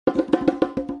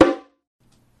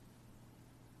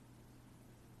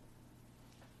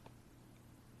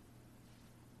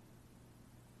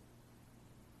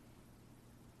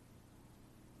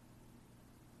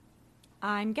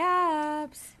I'm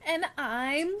Gabs. And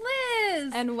I'm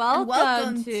Liz. And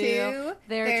welcome to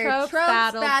Their Tropes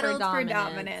Battled for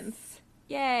Dominance.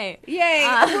 Yay. Yay.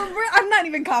 I'm not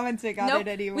even commenting on it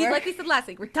anymore. Like we said last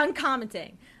week, we're done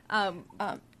commenting.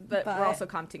 But we're also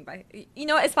commenting by... You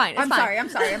know what? It's fine. I'm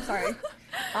sorry.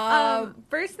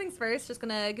 First things first, just going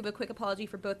to give a quick apology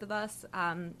for both of us.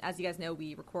 As you guys know,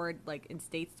 we record like in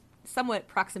states somewhat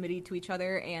proximity to each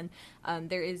other, and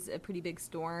there is a pretty big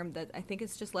storm that I think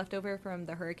is just left over from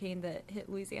the hurricane that hit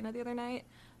Louisiana the other night.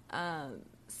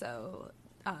 So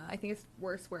I think it's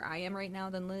worse where I am right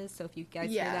now than Liz, so if you guys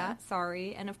hear that,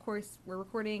 sorry. And of course, we're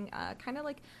recording kind of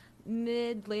like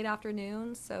late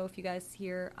afternoon, so if you guys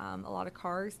hear a lot of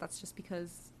cars, that's just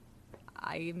because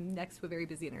I'm next to a very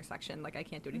busy intersection. Like, I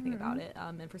can't do anything about it,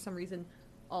 and for some reason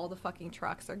all the fucking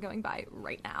trucks are going by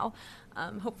right now.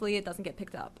 Hopefully it doesn't get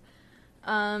picked up.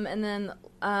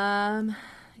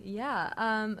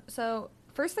 So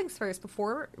first things first,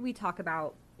 before we talk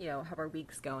about, how our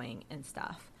week's going and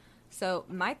stuff. So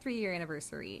my 3-year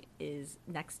anniversary is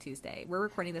next Tuesday. We're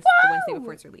recording this the Wednesday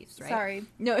before it's released, right? Sorry.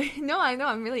 No, I know.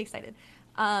 I'm really excited.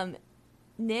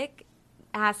 Nick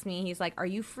asked me, he's like, are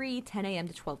you free 10 a.m.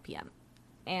 to 12 p.m.?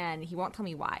 And he won't tell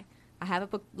me why. I have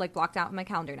it blocked out in my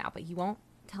calendar now, but he won't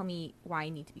tell me why I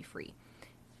need to be free.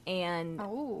 And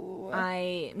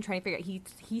I am trying to figure out,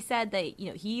 he said that,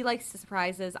 he likes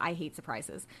surprises. I hate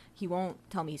surprises. He won't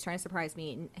tell me. He's trying to surprise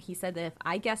me. And he said that if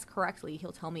I guess correctly,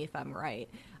 he'll tell me if I'm right.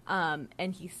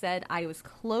 And he said I was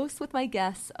close with my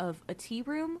guess of a tea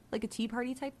room, like a tea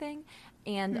party type thing,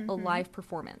 and a live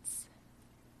performance.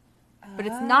 But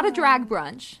it's not a drag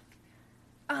brunch.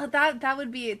 That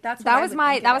was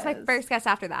my first guess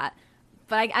after that.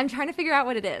 But I'm trying to figure out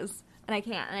what it is. And I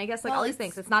can't. And I guess, all these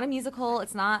things. It's not a musical.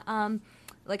 It's not,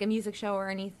 like, a music show or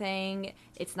anything.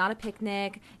 It's not a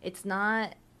picnic. It's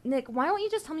not... Nick, why don't you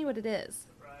just tell me what it is?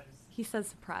 Surprise. He says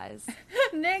surprise.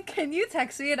 Nick, can you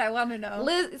text me it? I want to know.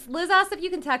 Liz asked if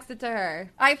you can text it to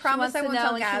her. I promise I won't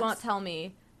tell Gabs. Gabs. She won't tell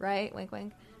me. Right? Wink,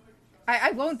 wink.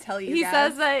 I won't tell you, He Gabs.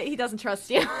 says that he doesn't trust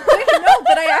you. No,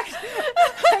 but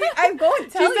I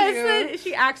won't tell you. She says that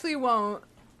she actually won't.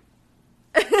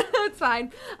 It's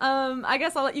fine. I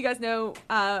guess I'll let you guys know.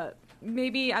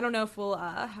 Maybe, I don't know if we'll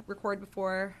record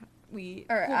before we'll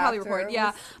probably record.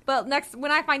 Yeah. But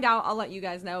when I find out, I'll let you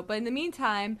guys know. But in the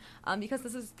meantime, because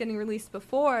this is getting released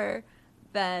before,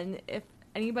 then if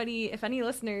any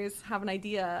listeners have an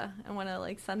idea and want to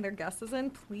like send their guesses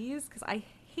in, please, because I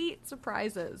hate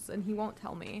surprises and he won't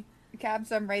tell me.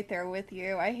 Gabs, I'm right there with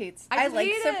you. I hate it. I hate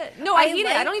it.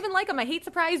 I don't even like them. I hate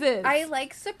surprises. I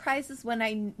like surprises when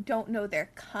I don't know they're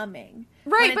coming.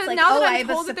 Right, but like, now that I I'm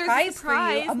have told a that there's a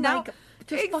surprise, I'm now, like,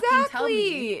 just fucking tell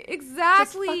me.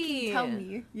 Exactly. Just fucking tell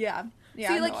me. Yeah.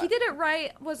 See, like, he did it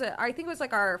right. I think it was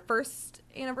like our first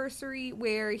anniversary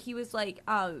where he was like,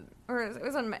 or it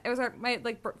was my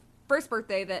like first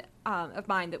birthday that of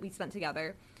mine that we spent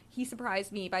together. He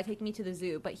surprised me by taking me to the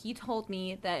zoo, but he told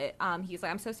me that he's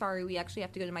like, I'm so sorry, we actually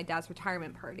have to go to my dad's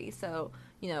retirement party, so,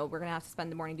 we're going to have to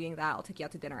spend the morning doing that. I'll take you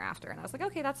out to dinner after. And I was like,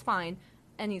 okay, that's fine.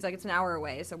 And he's like, it's an hour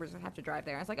away, so we're just going to have to drive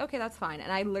there. I was like, okay, that's fine.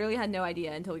 And I literally had no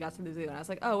idea until we got to the zoo. And I was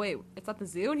like, oh, wait, it's at the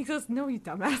zoo? And he goes, no, you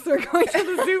dumbass, we're going to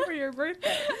the zoo for your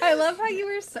birthday. I love how you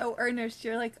were so earnest.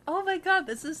 You're like, oh my God,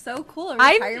 this is so cool. A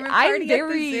retirement party at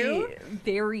the zoo? I'm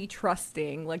very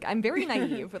trusting. Like, I'm very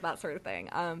naive with that sort of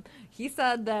thing. He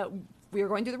said that we were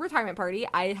going to the retirement party.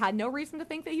 I had no reason to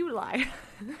think that he would lie.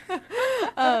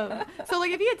 So,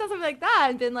 like, if he had done something like that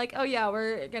and been like, oh, yeah,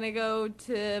 we're going to go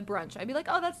to brunch, I'd be like,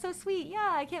 oh, that's so sweet. Yeah,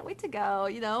 I can't wait to go,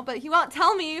 But he won't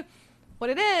tell me what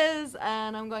it is,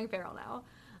 and I'm going feral now.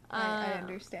 I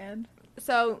understand.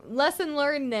 So, lesson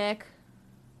learned, Nick.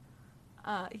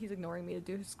 He's ignoring me to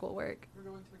do his schoolwork. We're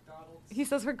going to McDonald's. He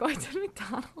says we're going to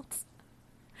McDonald's.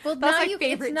 Well, that's now my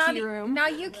favorite tea room. Now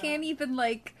you can't even,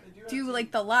 like, do,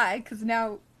 like, the lie, because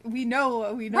now we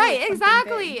know. Right,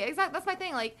 exactly. That's my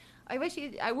thing. Like, I wish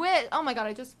oh my God,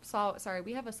 I just saw, sorry,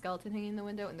 we have a skeleton hanging in the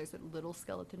window, and there's a little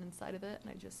skeleton inside of it, and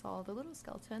I just saw the little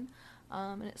skeleton,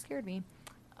 and it scared me.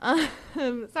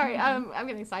 Sorry, I'm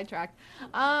getting sidetracked.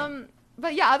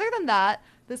 But yeah, other than that,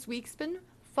 this week's been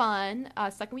fun.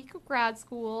 Second week of grad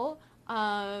school.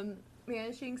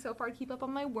 Managing so far to keep up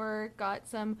on my work. Got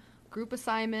some group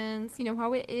assignments. You know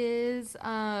how it is.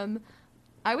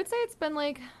 I would say it's been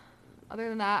like, other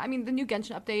than that, I mean, the new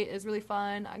Genshin update is really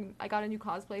fun. I got a new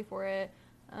cosplay for it.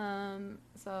 But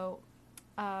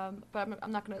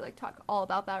I'm not going to, like, talk all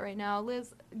about that right now.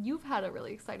 Liz, you've had a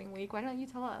really exciting week. Why don't you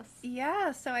tell us?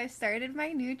 Yeah, so I started my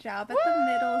new job at the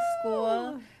middle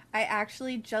school. I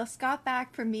actually just got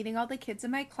back from meeting all the kids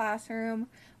in my classroom.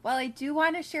 While I do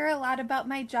want to share a lot about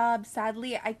my job,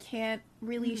 sadly, I can't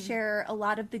really share a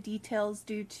lot of the details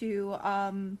due to,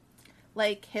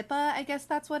 like, HIPAA, I guess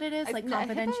that's what it is, like,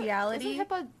 confidentiality.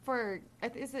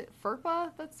 Is it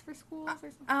FERPA that's for schools or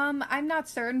something? I'm not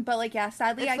certain, but, like, yeah,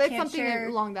 sadly, I can't something share.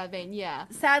 Along that vein, yeah.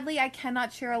 Sadly, I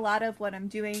cannot share a lot of what I'm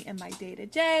doing in my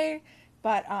day-to-day.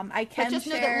 But I can but just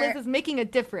know that Liz is making a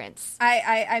difference.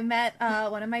 I met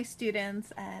one of my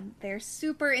students, and they're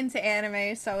super into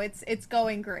anime, so it's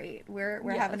going great. We're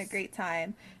having a great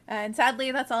time. And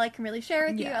sadly, that's all I can really share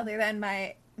with you, other than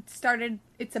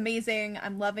it's amazing.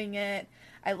 I'm loving it.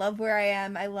 I love where I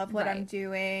am. I love what I'm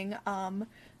doing.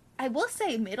 I will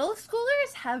say middle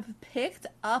schoolers have picked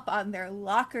up on their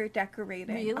locker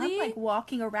decorating. Really? I'm like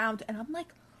walking around, and I'm like,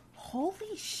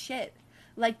 holy shit.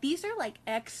 Like, these are, like,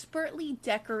 expertly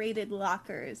decorated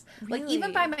lockers. Really? Like,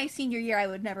 even by my senior year, I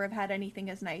would never have had anything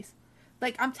as nice.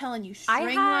 Like, I'm telling you,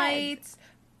 string lights,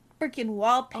 freaking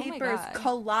wallpapers,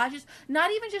 collages.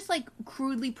 Not even just, like,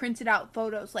 crudely printed out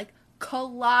photos. Like,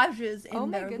 collages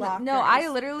in their lockers. No, I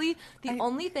literally, the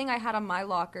only thing I had on my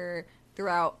locker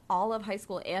throughout all of high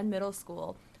school and middle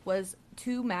school was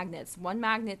 2 magnets. One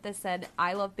magnet that said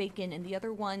 "I love bacon," and the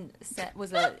other one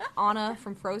was a Anna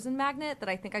from Frozen magnet that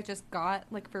I think I just got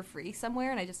like for free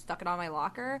somewhere, and I just stuck it on my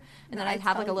locker. And then I'd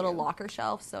have like a little locker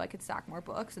shelf so I could stack more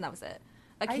books, and that was it.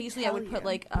 Occasionally, I would put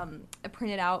like a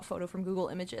printed out photo from Google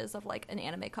Images of like an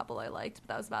anime couple I liked, but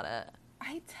that was about it.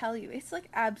 I tell you, it's like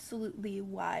absolutely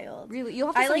wild. Really,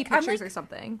 you'll have to send me pictures or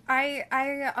something.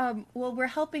 Well, we're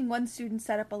helping one student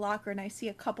set up a locker, and I see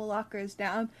a couple lockers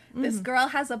down. This girl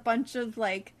has a bunch of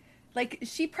like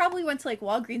she probably went to like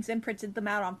Walgreens and printed them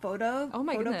out on photo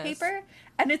paper,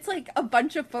 and it's like a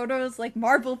bunch of photos, like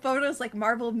Marvel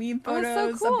meme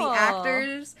photos so cool. of the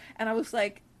actors, and I was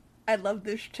like, I love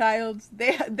this child.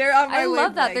 They're on my way. I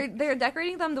love that. They're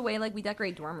decorating them the way like we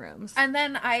decorate dorm rooms. And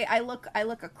then I look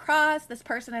across. This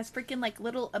person has freaking like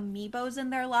little amiibos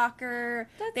in their locker.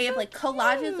 They have like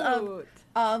collages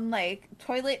of like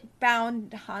toilet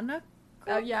bound Hana.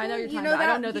 Oh yeah, I know you're talking about. I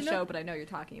don't know the show, but I know you're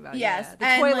talking about. Yes,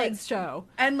 the toilet show.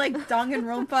 And like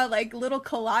Danganronpa, like little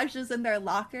collages in their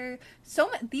locker.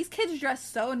 These kids dress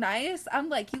so nice. I'm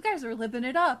like, you guys are living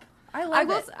it up. I love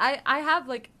it. I have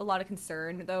like a lot of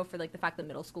concern though for like the fact that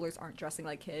middle schoolers aren't dressing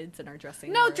like kids and are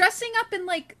dressing. Dressing up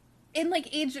in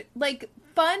age like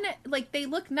fun, like they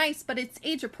look nice, but it's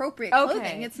age appropriate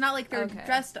clothing. It's not like they're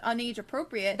dressed unage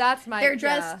appropriate. They're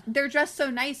dressed so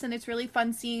nice, and it's really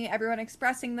fun seeing everyone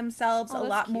expressing themselves. A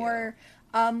lot cute. More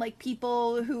like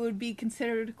people who would be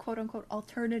considered quote unquote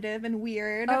alternative and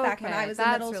weird back when I was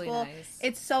in middle school. Nice.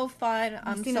 It's so fun.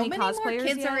 So many more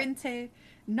kids are into.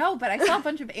 No, but I saw a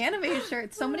bunch of anime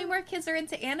shirts. So many more kids are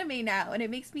into anime now, and it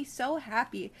makes me so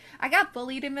happy. I got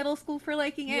bullied in middle school for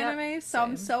liking anime, so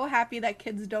I'm so happy that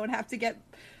kids don't have to get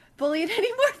bullied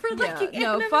anymore for liking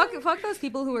anime. No, fuck those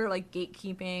people who are like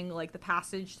gatekeeping like the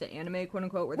passage to anime, quote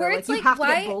unquote, where they're like, you have to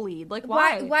get bullied. Like,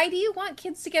 why? Why do you want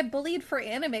kids to get bullied for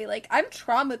anime? Like, I'm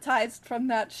traumatized from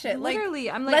that shit. Literally,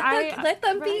 like, I'm like, let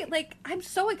them be like. I'm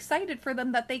so excited for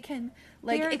them that they can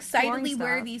like excitedly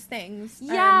wear these things.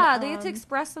 Yeah, they get to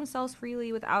express themselves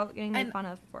freely without getting made fun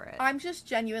of for it. I'm just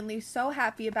genuinely so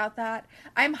happy about that.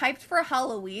 I'm hyped for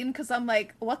Halloween because I'm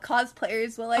like, what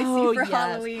cosplayers will I see for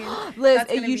Halloween? Liz,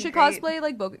 you should cosplay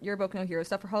like your Boku no Hero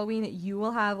stuff for Halloween. You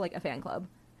will have like a fan club.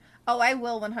 Oh, I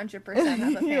will 100% have a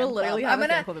fan club. You'll literally have a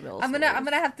fan club of middle I'm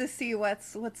gonna have to see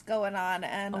what's going on,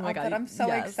 and but I'm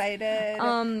so excited.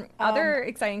 Other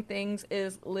exciting things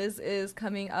is Liz is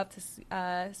coming up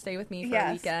to stay with me for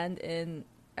a weekend in,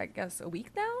 I guess, a week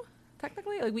now.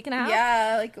 Technically, like a week and a half.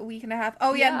 Yeah, like a week and a half.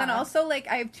 Oh yeah, and then also like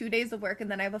I have 2 days of work,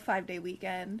 and then I have a 5-day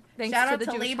weekend. Shout out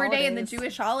to Labor Day and the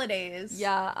Jewish holidays.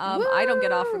 Yeah, I don't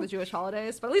get off for the Jewish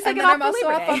holidays, but at least I get off for Labor Day.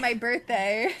 I'm also off on my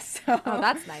birthay. So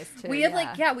that's nice too. We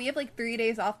have we have 3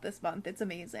 days off this month. It's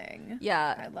amazing.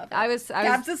 Yeah, I love it. I was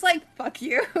just like, fuck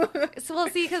you. So we'll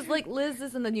see, because like Liz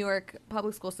is in the New York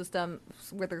public school system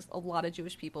where there's a lot of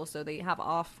Jewish people, so they have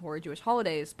off for Jewish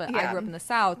holidays. But I grew up in the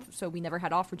South, so we never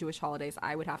had off for Jewish holidays.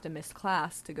 I would have to miss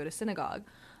class to go to synagogue,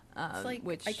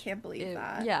 which I can't believe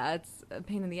that. Yeah, it's a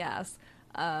pain in the ass.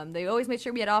 They always made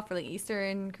sure we had off for like Easter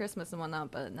and Christmas and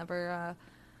whatnot, but never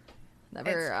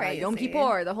Yom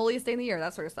Kippur, the holiest day in the year,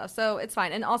 that sort of stuff. So it's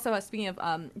fine. And also, speaking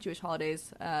of Jewish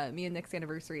holidays, me and Nick's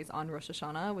anniversary is on Rosh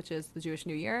Hashanah, which is the Jewish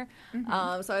New Year.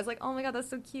 Mm-hmm. So I was like, oh my god, that's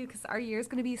so cute, because our year is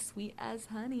going to be sweet as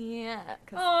honey.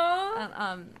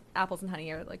 Apples and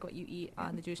honey are like what you eat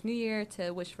on the Jewish New Year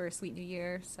to wish for a sweet New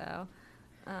Year. So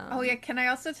Oh yeah, can I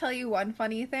also tell you one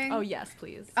funny thing? Oh yes,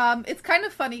 please. It's kind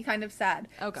of funny, kind of sad.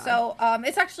 Oh god. So,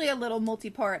 it's actually a little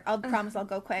multi-part. I'll promise I'll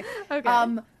go quick.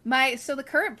 Okay. So the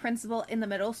current principal in the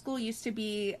middle school used to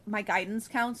be my guidance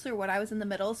counselor when I was in the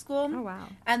middle school. Oh wow.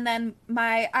 And then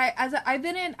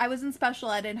I was in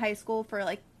special ed in high school for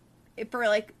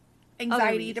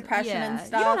anxiety, depression, and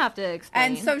stuff. You don't have to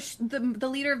explain. And so the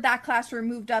leader of that class were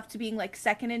moved up to being like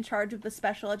second in charge of the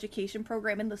special education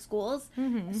program in the schools.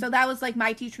 Mm-hmm. So that was like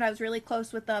my teacher, and I was really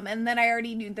close with them. And then I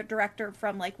already knew the director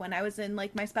from like when I was in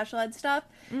like my special ed stuff.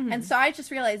 Mm-hmm. And so I just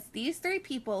realized these three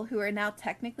people who are now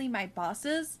technically my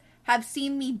bosses have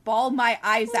seen me bawl my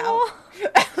eyes out.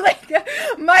 Like,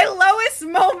 my lowest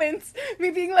moments,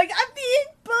 me being like, I'm being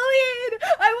bullied,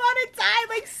 I want to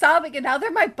die, like, sobbing, and now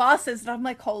they're my bosses, and I'm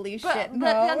like, holy shit, no.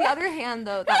 But on the other hand,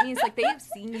 though, that means, like, they've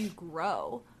seen you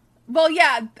grow. Well,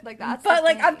 yeah, like, that's but,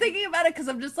 like, I'm thinking about it, because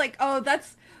I'm just like, oh,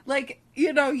 that's, like,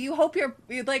 you know, you hope you're,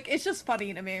 like, it's just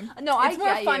funny to me. No, I get you.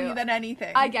 It's more funny than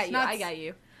anything. I get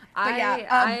you. Yeah,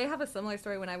 I have a similar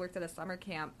story when I worked at a summer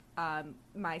camp.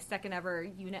 My second ever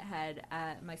unit head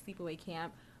at my sleepaway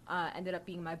camp ended up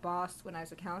being my boss when I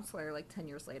was a counselor, like 10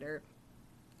 years later.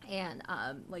 And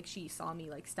like she saw me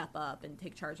like step up and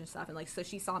take charge and stuff, and like so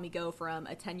she saw me go from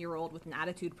a 10-year-old with an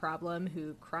attitude problem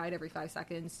who cried every 5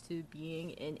 seconds to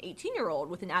being an 18-year-old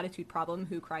with an attitude problem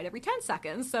who cried every 10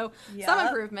 seconds. So some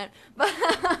improvement, but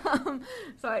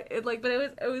it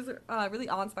was really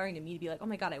awe-inspiring to me to be like, oh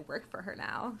my god, I work for her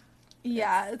now.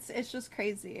 Yeah, it's just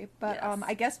crazy. But yes.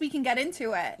 I guess we can get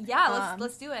into it. Yeah,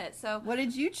 let's do it. So what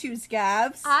did you choose,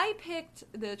 Gabs? I picked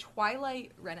the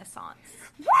Twilight Renaissance.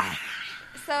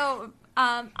 So,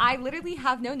 I literally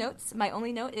have no notes. My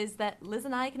only note is that Liz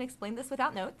and I can explain this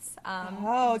without notes.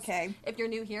 Okay. If you're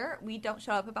new here, we don't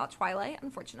shut up about Twilight,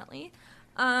 unfortunately.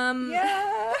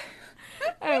 Yeah.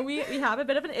 we have a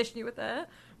bit of an issue with it.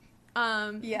 Yes.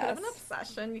 A bit of an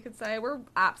obsession, you could say. We're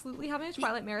absolutely having a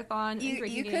Twilight marathon and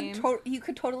drinking game. You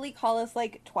could totally call us,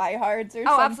 like, Twihards or something.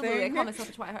 Oh, absolutely. I call myself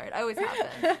a Twihard. I always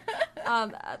have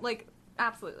been.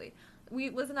 Absolutely.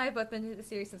 Liz and I have both been to the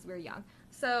series since we were young.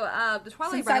 So, the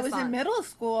Twilight Renaissance. Since I was in middle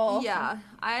school. Yeah.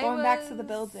 Going back to the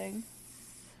building.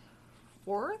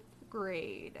 4th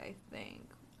grade, I think.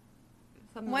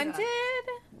 When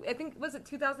did? I think, was it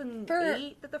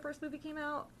 2008 that the first movie came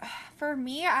out? For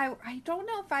me, I don't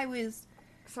know if I was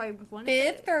so I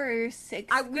 5th or 6th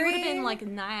grade. We would have been like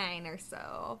 9 or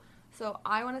so. So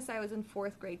I want to say I was in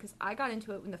 4th grade because I got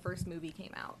into it when the first movie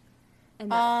came out.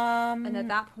 And at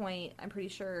that point, I'm pretty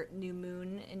sure New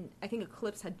Moon and I think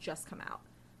Eclipse had just come out.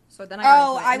 So then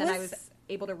I was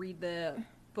able to read the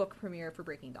book premiere for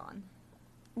Breaking Dawn.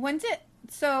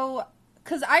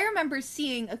 Because I remember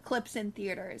seeing Eclipse in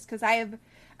theaters, because I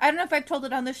don't know if I've told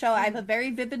it on the show, I have a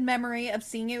very vivid memory of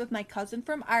seeing it with my cousin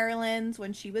from Ireland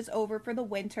when she was over for the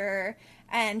winter,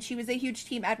 and she was a huge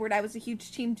Team Edward, I was a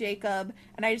huge Team Jacob,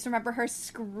 and I just remember her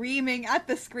screaming at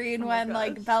the screen when,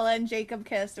 like, Bella and Jacob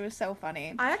kissed. It was so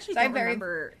funny. I actually don't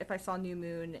remember if I saw New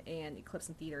Moon and Eclipse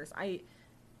in theaters.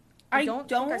 I don't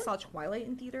think I saw Twilight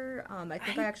in theater. I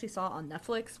think I actually saw it on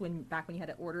Netflix back when you had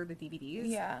to order the DVDs.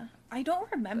 Yeah. I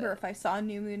don't remember if I saw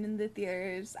New Moon in the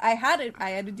theaters. I had a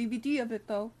DVD of it,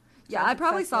 though. So yeah, I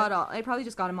probably saw it all. I probably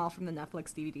just got them all from the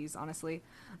Netflix DVDs, honestly.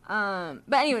 But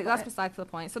anyway, that's besides the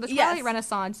point. So the Twilight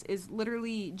Renaissance is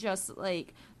literally just,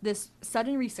 like, this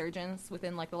sudden resurgence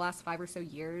within, like, the last 5 or so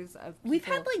years of people. We've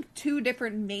had, like, 2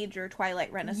 different major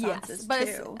Twilight Renaissances, but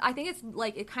too. I think it's,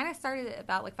 like, it kind of started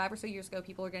about, like, 5 or so years ago.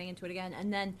 People are getting into it again.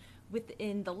 And then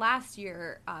within the last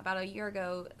year, about a year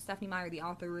ago, Stephenie Meyer, the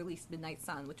author, released Midnight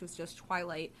Sun, which was just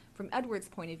Twilight from Edward's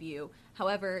point of view.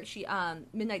 However, she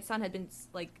Midnight Sun had been,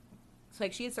 like, so,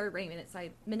 like, she had started writing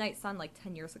Midnight Sun, like,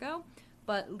 10 years ago.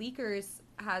 But Leakers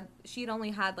she had only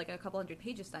had, like, a couple hundred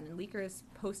pages done, and Leakers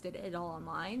posted it all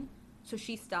online. So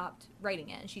she stopped writing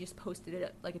it, and she just posted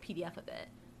it, like, a PDF of it.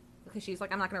 Because she's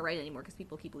like, I'm not going to write it anymore because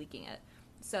people keep leaking it.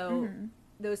 So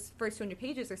those first 200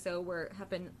 pages or so have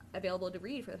been available to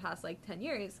read for the past, like, 10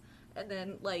 years. And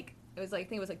then, like, I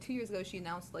think it was, like, 2 years ago she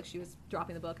announced, like, she was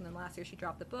dropping the book, and then last year she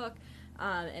dropped the book.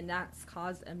 And that's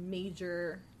caused a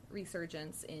major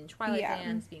resurgence in Twilight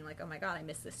fans being like, oh my god, I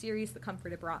missed this series, the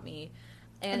comfort it brought me.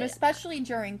 And especially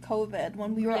during COVID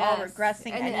when we were all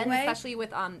regressing anyway. And especially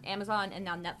with Amazon and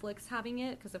now Netflix having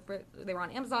it, because they were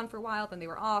on Amazon for a while, then they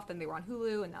were off, then they were on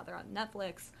Hulu, and now they're on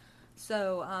Netflix.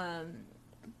 So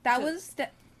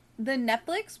the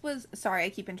Netflix was, sorry, I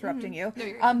keep interrupting you. No,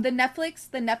 you're right. The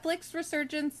Netflix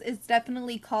resurgence is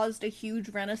definitely caused a huge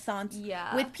renaissance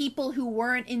with people who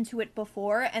weren't into it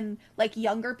before, and like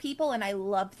younger people, and I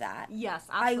love that. Yes,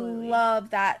 absolutely. I love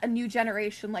that. A new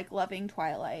generation like loving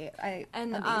Twilight.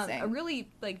 Amazing. A really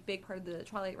like big part of the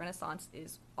Twilight renaissance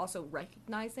is also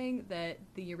recognizing that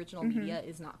the original media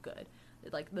is not good.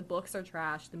 Like, the books are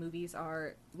trash, the movies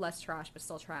are less trash but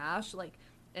still trash, like,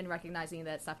 and recognizing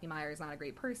that Stephenie Meyer is not a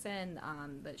great person,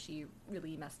 that she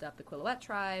really messed up the Quillowet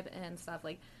tribe and stuff,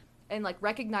 like, and like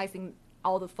recognizing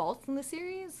all the faults in the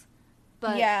series,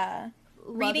 but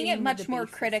reading it much more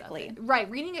critically. Right,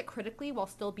 reading it critically while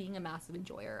still being a massive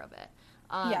enjoyer of it.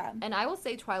 And I will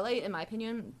say Twilight, in my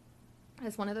opinion,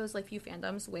 is one of those like few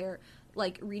fandoms where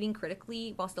like reading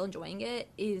critically while still enjoying it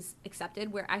is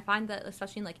accepted, where I find that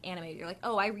especially in like anime, you're like,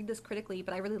 oh, I read this critically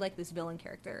but I really like this villain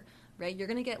character, right? You're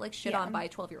gonna get like shit on by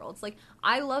 12-year-olds. Like,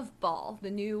 I love Ball,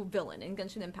 the new villain in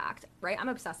Genshin Impact, right? I'm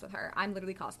obsessed with her. I'm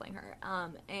literally cosplaying her,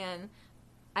 and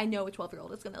I know a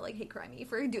 12-year-old is gonna like hate cry me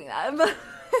for doing that,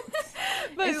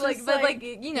 but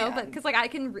you know, but because like I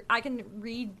can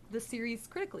read the series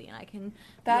critically and I can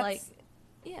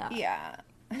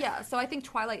Yeah, so I think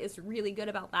Twilight is really good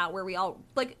about that, where we all,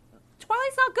 like,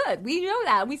 Twilight's not good. We know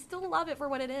that. We still love it for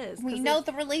what it is. We know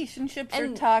the relationships are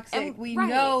toxic. We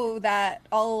know that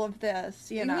all of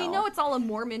this, you know. We know it's all a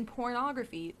Mormon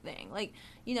pornography thing. Like,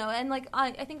 you know, and, like,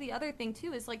 I think the other thing,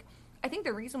 too, is, like, I think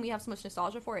the reason we have so much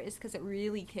nostalgia for it is because it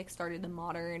really kickstarted the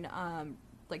modern,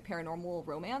 like, paranormal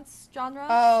romance genre.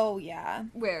 Oh, yeah.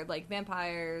 Where, like,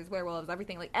 vampires, werewolves,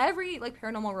 everything. Like, every, like,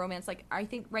 paranormal romance, like, I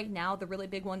think right now the really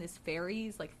big one is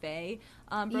fairies, like, fae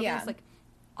romance. Yeah. Like,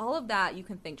 all of that you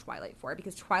can thank Twilight for,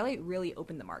 because Twilight really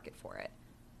opened the market for it.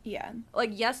 Yeah.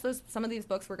 Like, yes, some of these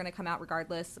books were going to come out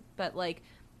regardless, but, like,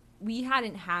 we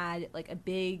hadn't had, like, a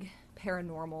big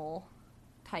paranormal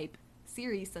type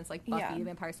series since like Buffy the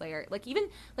Vampire Slayer. Like, even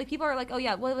like people are like, oh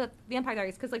yeah, what about Vampire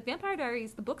Diaries? Because like Vampire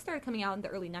Diaries, the book started coming out in the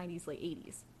early 90s, late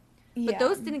 80s, but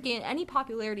those didn't gain any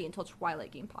popularity until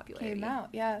Twilight gained popularity. Came out,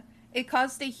 it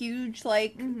caused a huge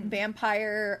like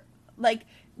vampire, like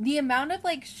the amount of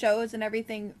like shows and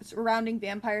everything surrounding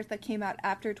vampires that came out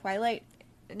after Twilight.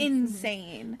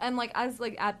 Insane. And like, as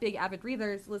like big avid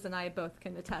readers, Liz and I both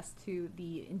can attest to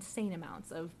the insane amounts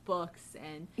of books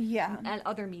and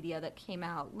other media that came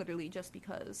out literally just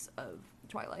because of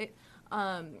Twilight.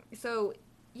 So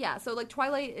like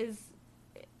Twilight is,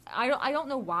 I don't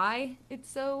know why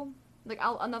it's so, like,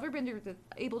 I'll never been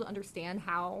able to understand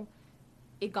how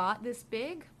it got this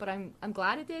big, but I'm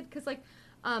glad it did, because like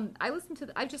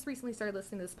I just recently started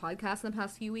listening to this podcast in the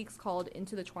past few weeks called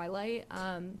Into the Twilight,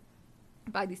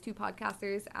 by these two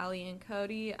podcasters, Allie and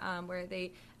Cody, where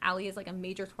Allie is like a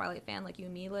major Twilight fan, like you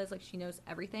and me, Liz, like she knows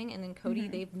everything, and then Cody,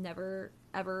 they've never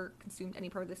ever consumed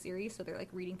any part of the series, so they're like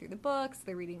reading through the books,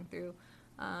 they're reading through,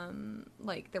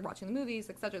 like they're watching the movies,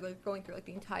 etc. They're going through like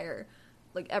the entire,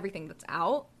 like everything that's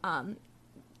out,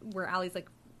 where Allie's like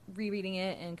rereading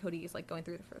it and Cody is like going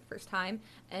through it for the first time.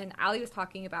 And Allie was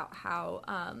talking about how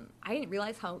I didn't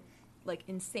realize how like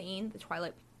insane the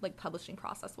Twilight like publishing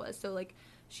process was. So like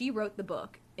she wrote the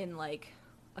book in like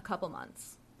a couple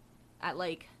months at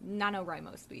like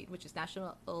NaNoWriMo speed, which is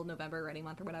National November Writing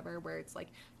Month or whatever, where it's like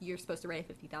you're supposed to write a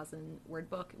 50,000 word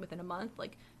book within a month.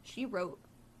 Like, she wrote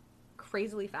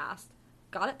crazily fast,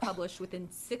 got it published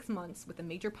within 6 months with a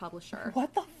major publisher.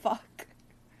 What the fuck?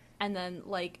 And then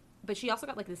like, but she also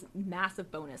got like this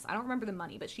massive bonus. I don't remember the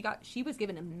money, but she was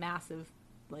given a massive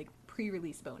like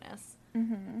pre-release bonus.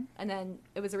 Mm-hmm. And then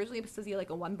it was originally supposed to be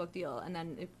like a 1-book deal, and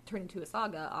then it turned into a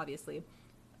saga, obviously.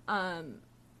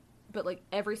 But like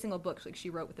every single book, like she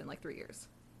wrote within like 3 years.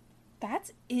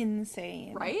 That's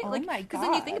insane, right? Oh like, my god! Because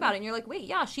then you think about it, and you're like, wait,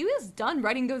 yeah, she was done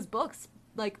writing those books.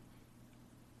 Like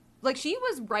she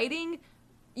was writing,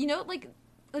 you know, like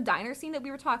the diner scene that we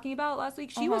were talking about last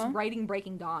week. She was writing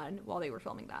Breaking Dawn while they were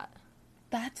filming that.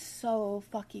 That's so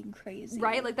fucking crazy.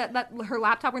 Right? Like, that her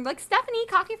laptop, when like, Stephanie,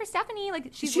 coffee for Stephanie.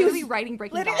 Like, she's literally writing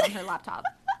Breaking Dawn on her laptop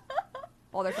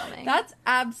while they're filming. That's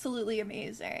absolutely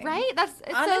amazing. Right? It's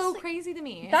honestly, so crazy to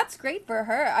me. That's great for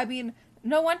her. I mean,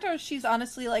 no wonder she's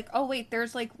honestly like, oh, wait,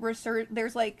 there's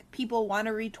like people want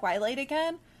to read Twilight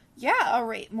again. Yeah, I'll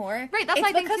write more. Right, that's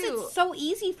my thing, too. Because it's so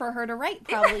easy for her to write,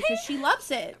 probably, because she loves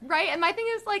it. Right, and my thing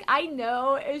is, like, I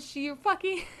know, is she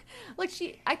fucking, like,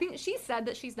 I think she said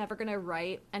that she's never gonna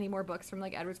write any more books from,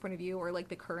 like, Edward's point of view, or, like,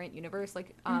 the current universe,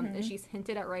 like, and she's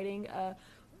hinted at writing,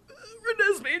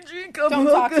 Don't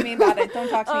talk to me about it. Don't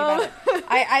talk to me about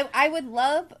it. I would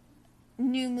love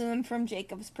New Moon from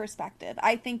Jacob's perspective.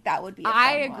 I think that would be a fun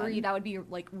I agree. one. That would be,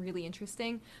 like, really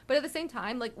interesting. But at the same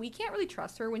time, like, we can't really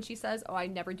trust her when she says, oh, I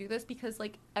never do this, because,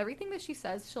 like, everything that she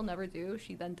says she'll never do,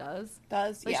 she then does.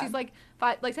 Like, Yeah. she's like,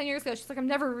 10 years ago, she's like, I'm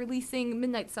never releasing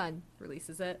Midnight Sun.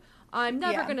 Releases it. I'm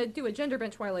never going to do a gender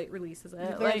bent Twilight. Releases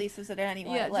it. Releases it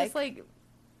anyway. Yeah, just, like,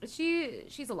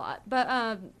 she's a lot.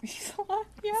 But, she's a lot,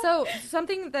 yeah. So,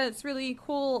 something that's really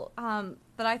cool,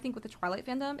 that I think with the Twilight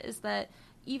fandom is that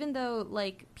even though,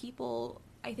 like, people,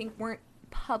 I think, weren't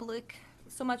public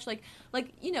so much, like,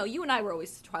 you know, you and I were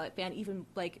always a Twilight fan, even,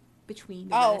 like, between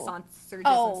the Renaissance surges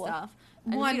and stuff.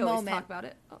 And one we'd always moment. talk about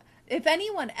it. Oh. If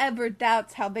anyone ever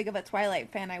doubts how big of a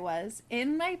Twilight fan I was,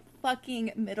 in my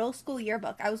fucking middle school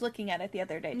yearbook, I was looking at it the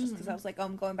other day just because I was like, oh,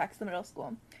 I'm going back to the middle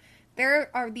school.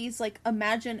 There are these, like,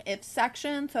 imagine if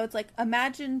sections. So it's like,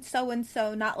 imagine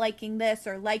so-and-so not liking this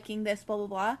or liking this, blah, blah,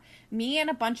 blah. Me and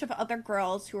a bunch of other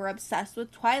girls who are obsessed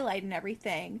with Twilight and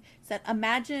everything said,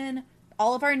 imagine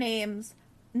all of our names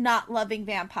not loving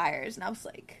vampires. And I was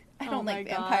like, I don't like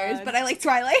vampires, but I like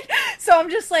Twilight. So I'm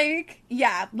just like,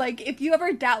 yeah, like, if you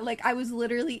ever doubt, like, I was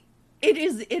literally, it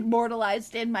is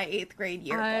immortalized in my 8th grade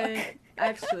yearbook. I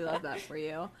actually love that for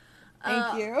you.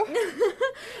 Thank you.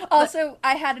 Also,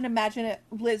 I had an imagine it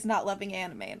Liz not loving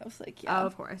anime, and I was like, yeah. Oh,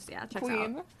 of course, yeah, checks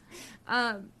Queen.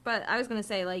 out. But I was gonna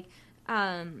say, like,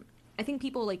 I think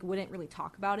people, like, wouldn't really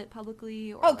talk about it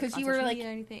publicly, or because you were like,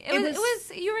 anything. You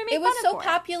were made it was fun so of for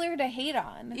popular to hate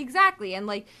on. Exactly, and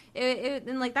like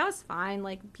and like that was fine.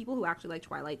 Like, people who actually like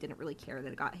Twilight didn't really care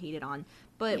that it got hated on.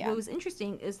 But what was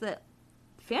interesting is that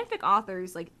fanfic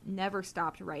authors, like, never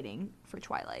stopped writing for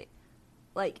Twilight.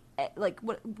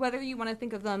 Whether you want to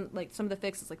think of them, like, some of the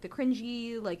fics as, like, the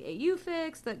cringy, like, AU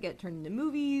fics that get turned into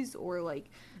movies, or, like,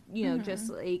 you know, just,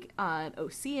 like,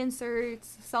 OC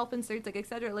inserts, self-inserts, like,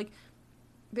 etc. Like,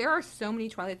 there are so many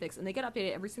Twilight fics, and they get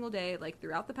updated every single day, like,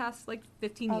 throughout the past, like,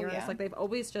 15 years. Yeah. Like, they've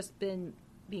always just been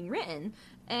being written.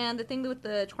 And the thing with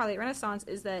the Twilight Renaissance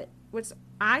is that what's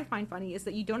I find funny is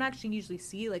that you don't actually usually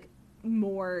see, like,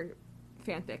 more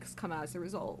fanfics come out as a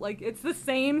result. Like, it's the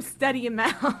same steady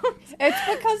amount.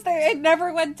 It's because it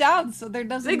never went down, so there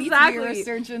doesn't need to be a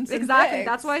resurgence. Exactly.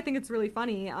 That's why I think it's really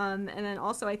funny. And then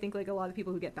also I think, like, a lot of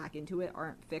people who get back into it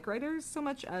aren't fic writers so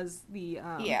much as the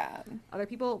other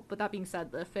people. But that being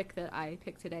said, the fic that I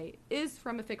picked today is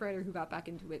from a fic writer who got back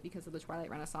into it because of the Twilight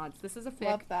Renaissance. This is a fic.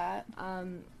 Love that.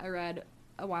 I read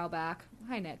a while back.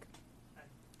 Hi, Nick.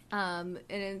 And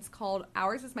it's called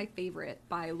Ours is My Favorite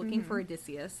by Looking for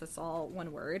Odysseus. That's all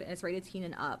one word. And it's rated teen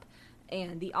and up.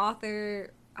 And the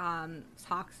author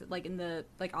talks, like, in the,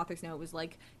 like, author's note was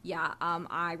like, yeah,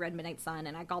 I read Midnight Sun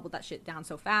and I gobbled that shit down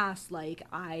so fast. Like,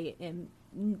 I am,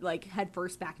 like, head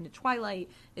first back into Twilight.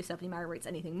 If Stephanie Meyer writes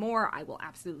anything more, I will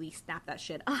absolutely snap that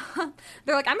shit up.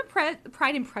 They're like, I'm a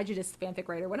Pride and Prejudice fanfic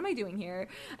writer. What am I doing here?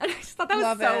 And I just thought that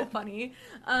was so funny.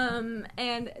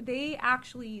 And they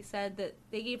actually said that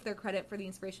they gave their credit for the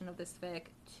inspiration of this fic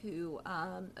to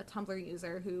a Tumblr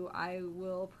user who I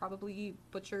will probably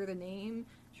butcher the name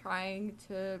trying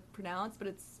to pronounce, but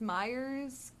it's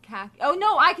Myers Khaki. Oh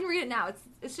no, I can read it now.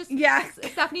 It's just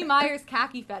it's Stephanie Meyer's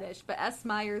Khaki Fetish, but S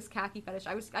Meyer's Khaki Fetish.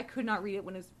 I could not read it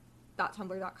when it was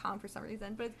 .tumblr.com for some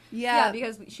reason, but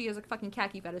because she has a fucking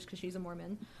khaki fetish because she's a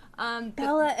Mormon.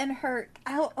 Bella and her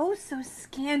so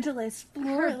scandalous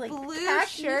her like blue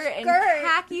khaki shirt skirt. and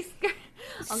khaki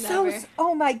skirt.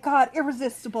 Oh my god,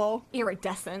 irresistible,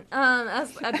 iridescent,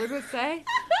 as Edward would say.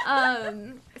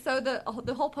 So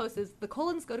the whole post is the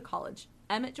Colons go to college.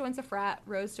 Emmett joins a frat,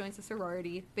 Rose joins a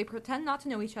sorority. They pretend not to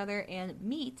know each other and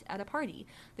meet at a party.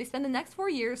 They spend the next 4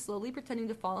 years slowly pretending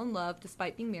to fall in love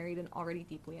despite being married and already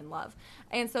deeply in love.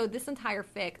 And so this entire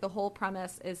fic, the whole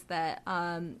premise is that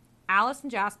Alice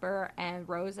and Jasper and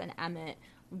Rose and Emmett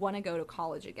want to go to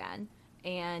college again.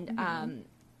 And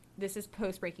this is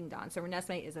post Breaking Dawn, so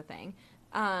Renesmee is a thing.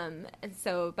 And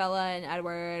so Bella and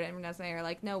Edward and Renesmee are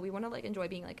like, no, we want to, like, enjoy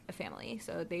being, like, a family.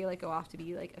 So they, like, go off to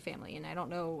be, like, a family. And I don't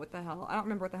remember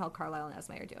what the hell Carlisle and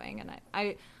Esme are doing. And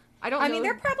I don't know. I mean,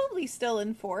 they're probably still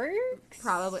in Forks.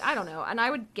 Probably. I don't know. And I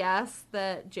would guess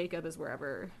that Jacob is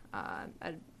wherever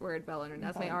Edward, Bella, and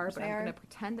Renesmee are, but I'm going to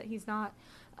pretend that he's not.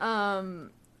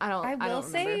 I will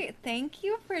say thank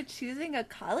you for choosing a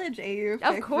college AU fic.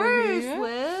 Of course,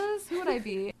 Liz. Who would I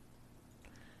be?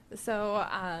 So,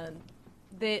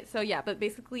 but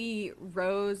basically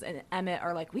Rose and Emmett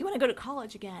are like, we want to go to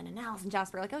college again, and Alice and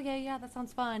Jasper are like, oh yeah, that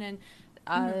sounds fun, and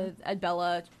Ed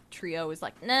Bella trio is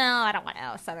like, no, I don't want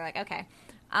to. So they're like, okay.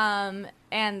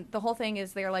 And the whole thing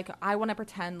is they're like, I want to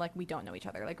pretend like we don't know each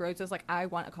other. Like, Rose is like, I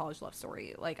want a college love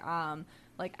story. Like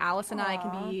Alice and I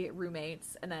can be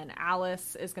roommates, and then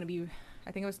Alice is going to be,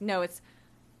 it's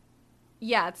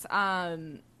Yeah, it's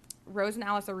Rose and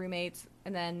Alice are roommates,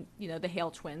 and then the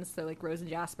Hale twins. So like Rose and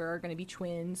Jasper are going to be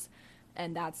twins,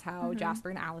 and that's how Jasper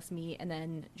and Alice meet. And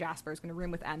then Jasper is going to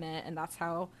room with Emmett, and that's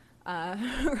how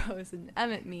Rose and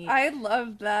Emmett meet. I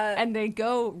love that. And they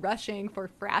go rushing for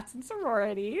frats and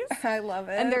sororities. I love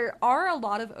it. And there are a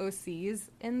lot of OCs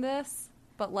in this,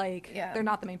 but like they're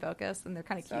not the main focus, and they're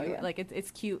kind of cute. So, like it's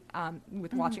cute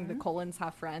with watching the Cullens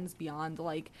have friends beyond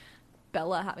like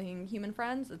Bella having human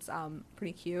friends. It's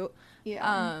pretty cute.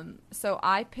 Yeah. So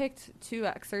I picked 2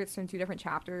 excerpts from 2 different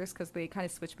chapters because they kind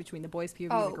of switch between the boys' POV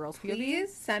and the girls' POV.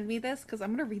 Please send me this because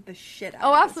I'm gonna read the shit out.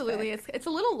 Oh, of absolutely! It's a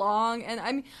little long, and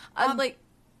I mean, like.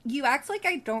 You act like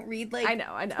I don't read like I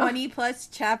know 20 plus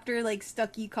chapter like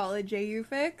Stucky College AU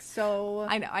fics, so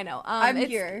I know. I'm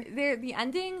here. The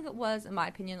ending was, in my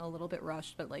opinion, a little bit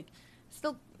rushed, but like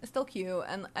still cute,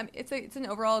 and it's an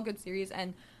overall good series.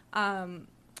 And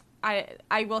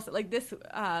I will say, like, this,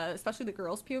 especially the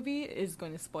girls' POV, is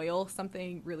going to spoil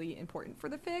something really important for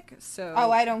the fic. So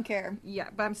I don't care. Yeah,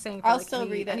 but I'm saying I'll still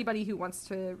read it. Anybody who wants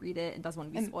to read it and doesn't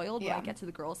want to be spoiled, when I get to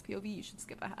the girls' POV, you should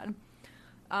skip ahead.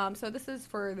 So this is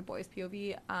for the boys'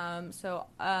 POV. So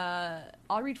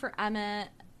I'll read for Emmett,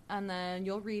 and then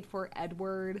you'll read for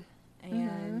Edward,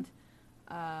 and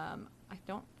I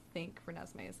don't think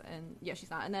Renesmee is in. Yeah,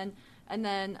 she's not. And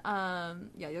then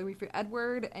you'll read for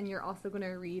Edward, and you're also going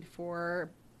to read for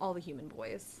all the human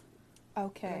boys.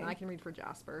 Okay. And I can read for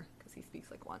Jasper because he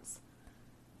speaks like once.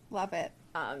 Love it.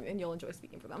 And you'll enjoy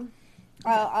speaking for them.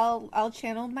 Okay. I'll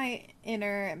channel my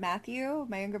inner Matthew,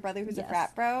 my younger brother, who's a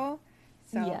frat bro.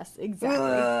 So. Yes,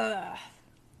 exactly.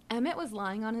 Emmett was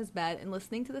lying on his bed and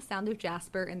listening to the sound of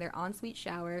Jasper in their ensuite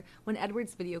shower when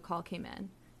Edward's video call came in.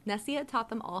 Nessie had taught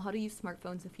them all how to use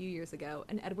smartphones a few years ago,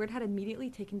 and Edward had immediately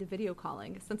taken to video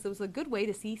calling, since it was a good way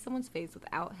to see someone's face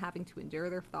without having to endure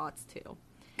their thoughts, too.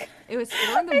 It was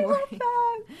 4 in the morning.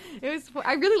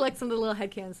 I really like some of the little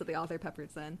headcanons that the author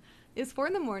peppers in. It was 4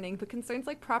 in the morning, but concerns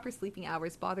like proper sleeping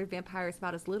hours bothered vampires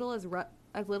about as little as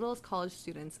college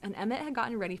students, and Emmett had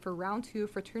gotten ready for round 2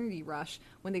 of Fraternity Rush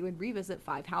when they would revisit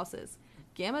 5 houses.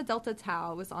 Gamma Delta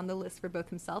Tau was on the list for both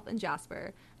himself and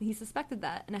Jasper, and he suspected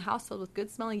that, in a house filled with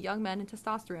good-smelling young men and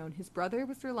testosterone, his brother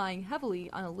was relying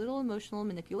heavily on a little emotional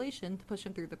manipulation to push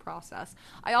him through the process.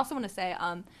 I also want to say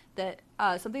that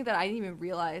something that I didn't even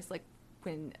realize, like,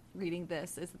 when reading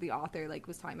this, is that the author, like,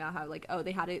 was talking about how, like,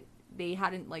 they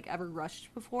hadn't, like, ever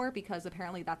rushed before, because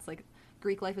apparently that's, like,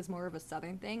 Greek life is more of a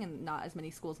southern thing, and not as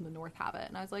many schools in the north have it.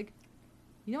 And I was like,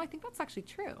 I think that's actually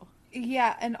true.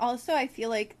 Yeah, and also I feel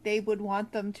like they would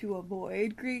want them to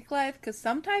avoid Greek life, because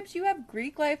sometimes you have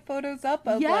Greek life photos up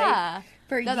of like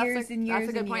for years and years. That's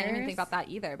a good point. Years. I didn't think about that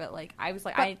either. But like, I was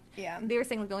like, they were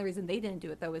saying like the only reason they didn't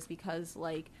do it though is because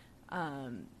like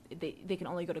they can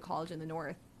only go to college in the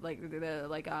north, like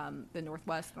the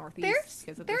northwest, northeast,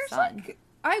 because of the sun. Like,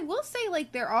 I will say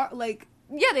like there are like.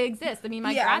 Yeah, they exist. I mean,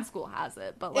 my grad school has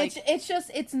it, but like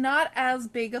it's not as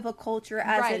big of a culture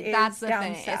as it is that's the down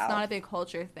thing. south. It's not a big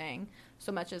culture thing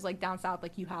so much as like down south,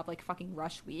 like you have like fucking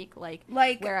rush week, like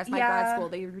whereas my grad school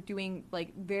they were doing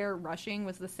like their rushing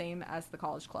was the same as the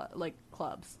college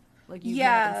clubs, like you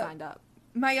never been signed up.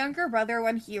 My younger brother,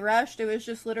 when he rushed, it was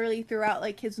just literally throughout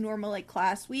like his normal like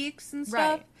class weeks and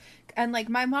stuff, and like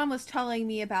my mom was telling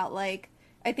me about like.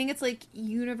 I think it's, like,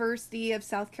 University of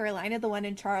South Carolina, the one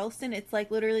in Charleston. It's,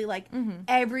 like, literally, like,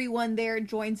 everyone there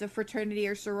joins a fraternity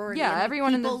or sorority. Yeah, and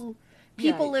everyone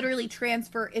people literally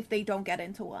transfer if they don't get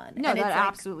into one. No, and that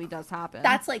absolutely does happen.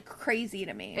 That's, like, crazy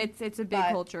to me. It's a big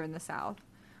culture in the South.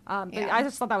 But I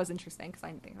just thought that was interesting because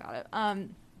I didn't think about it.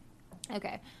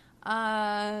 Okay.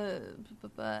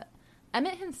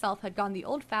 Emmett himself had gone the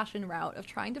old-fashioned route of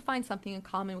trying to find something in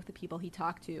common with the people he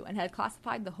talked to, and had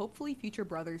classified the hopefully future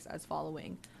brothers as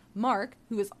following. Mark,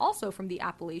 who is also from the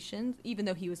Appalachians, even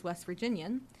though he was West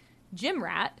Virginian. Jim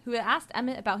Rat, who had asked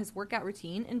Emmett about his workout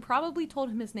routine, and probably told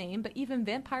him his name, but even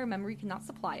vampire memory cannot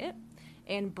supply it.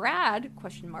 And Brad,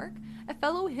 a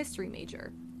fellow history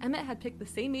major. Emmett had picked the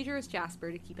same major as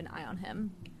Jasper to keep an eye on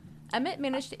him. Emmett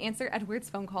managed to answer Edward's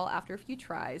phone call after a few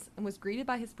tries, and was greeted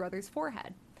by his brother's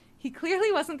forehead. He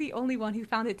clearly wasn't the only one who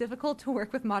found it difficult to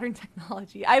work with modern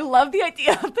technology. I love the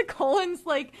idea of the Cullens,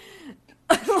 like...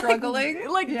 struggling?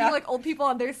 being like old people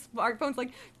on their smartphones,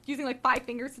 like, using, like, 5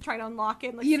 fingers to try to unlock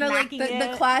it, and, like, like,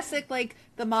 the classic, like,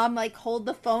 the mom, like, hold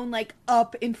the phone, like,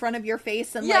 up in front of your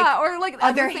face, and, or, like,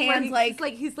 other hands,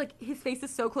 he's, his face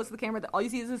is so close to the camera that all you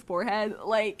see is his forehead.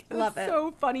 Like, love it.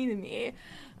 So funny to me.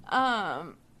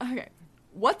 Okay.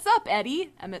 "What's up,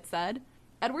 Eddie?" Emmett said.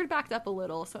 Edward backed up a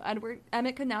little, so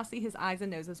Emmett could now see his eyes and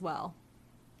nose as well.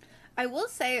 I will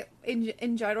say,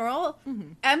 in general,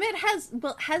 Emmett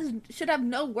should have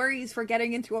no worries for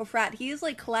getting into a frat. He is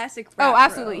like classic frat. Oh,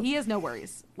 absolutely, bro. He has no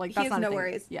worries. Like that's he has no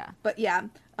worries. Yeah, but yeah,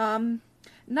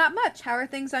 not much. How are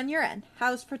things on your end?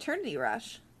 How's fraternity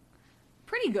rush?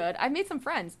 Pretty good. I made some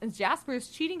friends, and Jasper's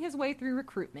cheating his way through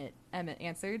recruitment. Emmett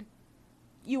answered.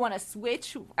 You want to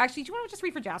switch? Actually, do you want to just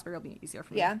read for Jasper? It'll be easier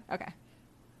for me. Yeah. Okay.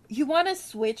 You want to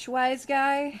switch, wise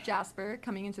guy? Jasper,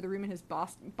 coming into the room in his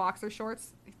boxer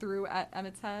shorts, threw at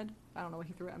Emmett's head. I don't know what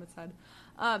he threw at Emmett's head.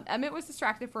 Emmett was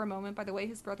distracted for a moment by the way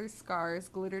his brother's scars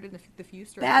glittered in the few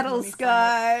strokes. Battle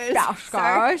scars. Bow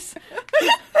scars.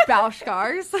 Bow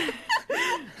scars.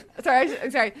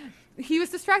 Sorry. He was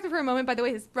distracted for a moment by the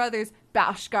way his brother's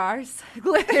bow scars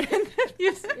glittered in the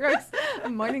few strokes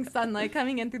of morning sunlight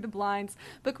coming in through the blinds,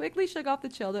 but quickly shook off the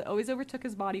chill that always overtook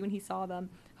his body when he saw them,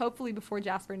 hopefully before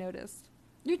Jasper noticed.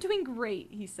 You're doing great,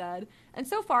 he said, and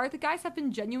so far the guys have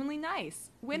been genuinely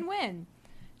nice. Win-win.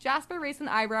 Jasper raised an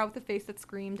eyebrow with a face that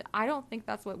screamed, I don't think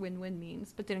that's what win-win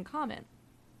means, but didn't comment.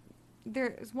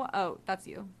 There's one. Oh, that's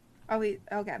you. Oh,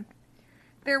 okay.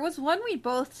 There was one we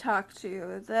both talked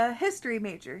to, the history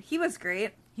major. He was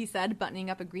great, he said, buttoning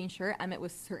up a green shirt Emmett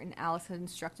was certain Alice had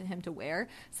instructed him to wear,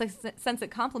 since it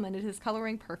complemented his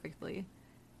coloring perfectly.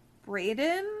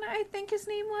 Brayden, I think his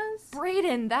name was?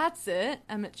 Brayden, that's it,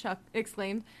 Emmett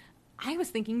exclaimed. I was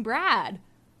thinking Brad.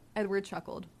 Edward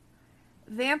chuckled.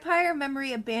 Vampire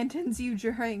memory abandons you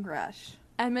during rush.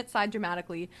 Emmett sighed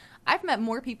dramatically. I've met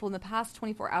more people in the past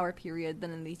 24-hour period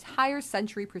than in the entire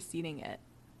century preceding it.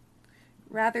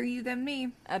 Rather you than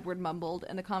me, Edward mumbled,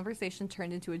 and the conversation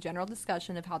turned into a general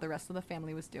discussion of how the rest of the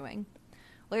family was doing.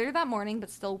 Later that morning, but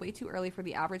still way too early for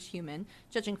the average human,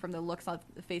 judging from the looks on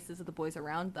the faces of the boys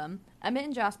around them, Emmett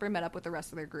and Jasper met up with the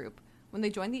rest of their group. When they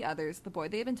joined the others, the boy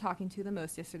they had been talking to the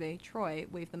most yesterday, Troy,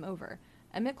 waved them over.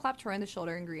 Emmett clapped Troy on the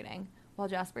shoulder in greeting, while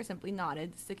Jasper simply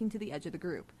nodded, sticking to the edge of the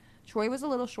group. Troy was a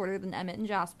little shorter than Emmett and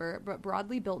Jasper, but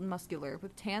broadly built and muscular,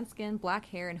 with tan skin, black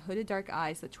hair, and hooded dark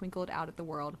eyes that twinkled out at the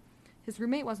world. His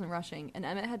roommate wasn't rushing, and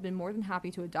Emmett had been more than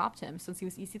happy to adopt him since he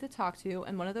was easy to talk to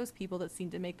and one of those people that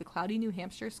seemed to make the cloudy New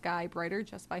Hampshire sky brighter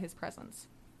just by his presence.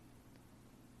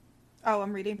 Oh,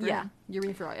 I'm reading for Yeah, him. you're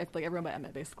reading for like everyone but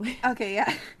Emmett, basically. Okay,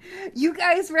 yeah. You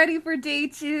guys ready for day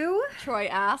 2? Troy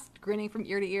asked, grinning from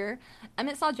ear to ear.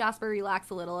 Emmett saw Jasper relax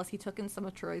a little as he took in some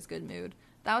of Troy's good mood.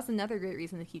 That was another great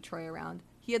reason to keep Troy around.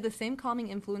 He had the same calming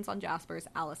influence on Jasper as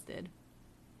Alice did.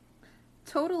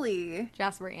 Totally,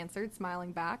 Jasper answered,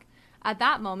 smiling back. At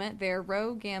that moment, their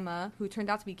Rho Gamma, who turned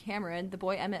out to be Cameron, the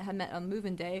boy Emmett had met on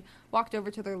move-in day, walked over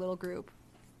to their little group.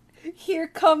 Here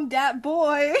come dat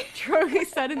boy, Troy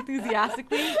said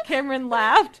enthusiastically. Cameron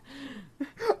laughed.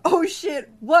 Oh shit,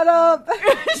 what up?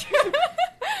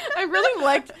 I really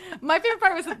liked, my favorite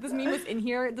part was that this meme was in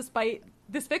here despite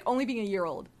this fic only being a year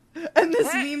old. And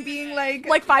this meme being like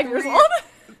 5 years old.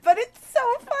 But it's so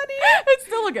funny. It's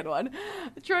still a good one.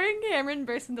 Troy and Cameron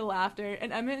burst into laughter,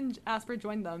 and Emmett and Jasper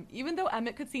joined them. Even though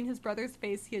Emmett could see in his brother's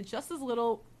face, he had just as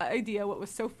little idea what was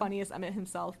so funny as Emmett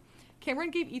himself. Cameron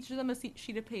gave each of them a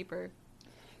sheet of paper.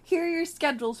 Here are your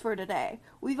schedules for today.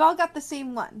 We've all got the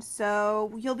same one,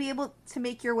 so you'll be able to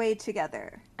make your way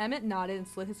together. Emmett nodded and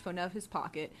slid his phone out of his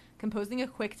pocket, composing a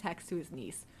quick text to his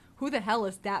niece. Who the hell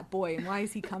is that boy, and why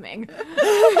is he coming?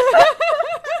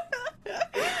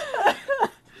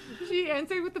 She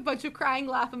answered with a bunch of crying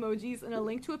laugh emojis and a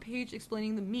link to a page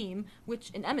explaining the meme, which,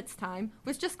 in Emmett's time,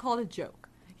 was just called a joke.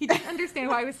 He didn't understand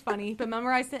why it was funny, but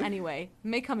memorized it anyway.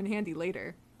 May come in handy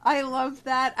later. I love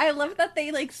that. I love that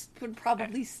they, would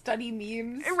probably study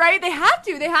memes. Right? They have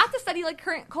to. They have to study,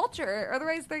 current culture.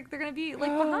 Otherwise, they're going to be,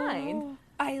 behind.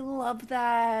 I love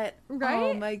that. Right?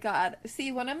 Oh, my God.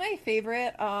 See, one of my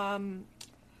favorite,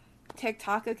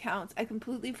 TikTok accounts, I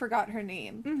completely forgot her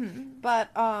name. Mm-hmm. But,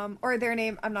 or their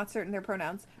name, I'm not certain their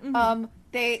pronouns. Mm-hmm.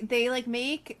 They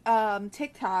make,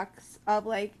 TikToks of,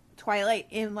 Twilight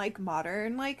in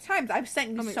modern times. I've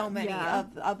sent you so many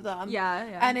of them.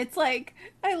 Yeah. And it's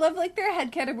I love their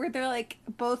headcanon where they're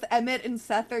both Emmett and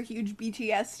Seth are huge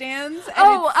BTS stans. And I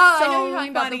know so you're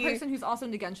talking about the person who's also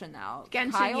into Genshin now.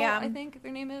 Genshin, Kyle, yeah. I think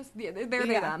their name is. Yeah, they're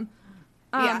them.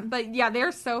 Yeah. But yeah,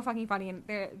 they're so fucking funny, and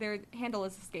their handle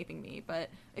is escaping me. But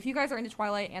if you guys are into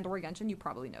Twilight and or Genshin, you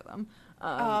probably know them.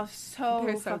 They're so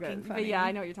fucking good. Funny. But yeah,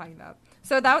 I know what you're talking about.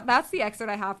 So that's the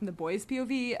excerpt I have from the boys'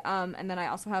 POV, and then I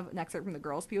also have an excerpt from the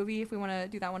girls' POV if we want to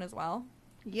do that one as well.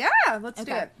 Yeah, let's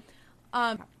do it.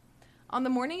 On the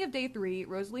morning of day 3,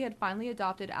 Rosalie had finally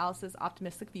adopted Alice's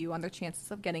optimistic view on their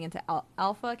chances of getting into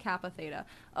Alpha Kappa Theta.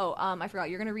 Oh, I forgot.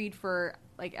 You're going to read for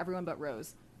everyone but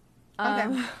Rose.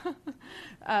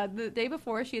 Okay. The day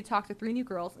before, she had talked to 3 new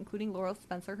girls, including Laurel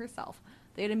Spencer herself.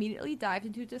 They had immediately dived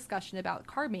into a discussion about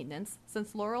car maintenance,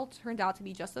 since Laurel turned out to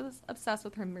be just as obsessed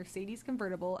with her Mercedes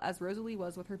convertible as Rosalie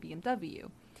was with her BMW.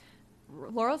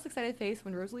 Laurel's excited face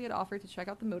when Rosalie had offered to check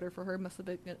out the motor for her must have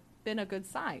been a good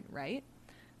sign, right?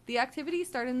 The activity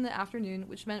started in the afternoon,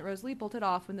 which meant Rosalie bolted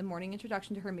off when the morning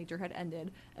introduction to her major had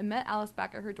ended, and met Alice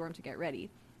back at her dorm to get ready.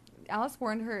 Alice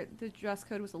warned her the dress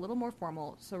code was a little more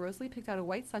formal, so Rosalie picked out a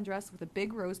white sundress with a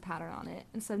big rose pattern on it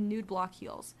and some nude block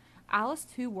heels. Alice,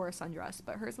 too, wore a sundress,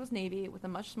 but hers was navy with a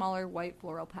much smaller white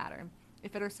floral pattern.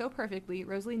 It fit her so perfectly,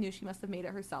 Rosalie knew she must have made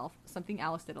it herself, something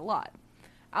Alice did a lot.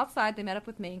 Outside, they met up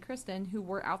with May and Kristen, who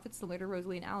wore outfits similar to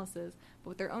Rosalie and Alice's, but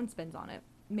with their own spins on it.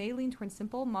 May leaned toward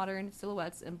simple, modern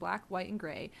silhouettes in black, white, and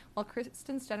gray, while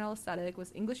Kristen's general aesthetic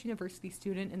was English university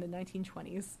student in the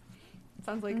 1920s.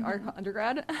 Sounds like our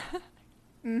undergrad.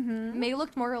 May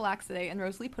looked more relaxed today, and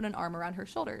Rosalie put an arm around her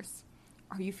shoulders.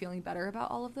 Are you feeling better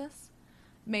about all of this?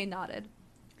 May nodded.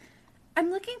 I'm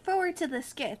looking forward to the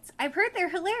skits. I've heard they're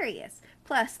hilarious.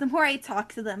 Plus, the more I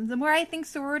talk to them, the more I think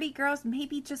sorority girls may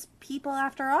be just people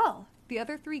after all. The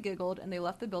other 3 giggled, and they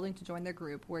left the building to join their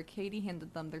group, where Katie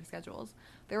handed them their schedules.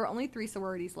 There were only 3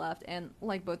 sororities left, and,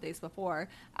 like both days before,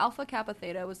 Alpha Kappa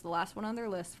Theta was the last one on their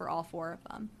list for all 4 of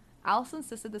them. Alice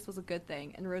insisted this was a good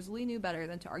thing, and Rosalie knew better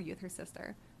than to argue with her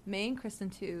sister. May and Kristen,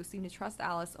 too, seemed to trust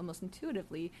Alice almost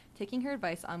intuitively, taking her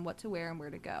advice on what to wear and where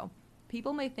to go.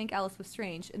 People may think Alice was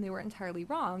strange, and they were entirely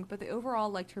wrong, but they overall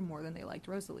liked her more than they liked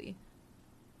Rosalie.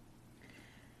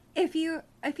 If you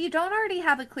don't already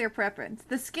have a clear preference,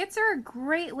 the skits are a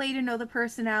great way to know the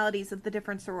personalities of the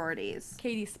different sororities.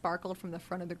 Katie sparkled from the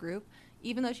front of the group.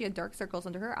 Even though she had dark circles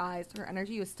under her eyes, her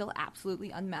energy was still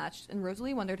absolutely unmatched, and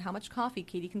Rosalie wondered how much coffee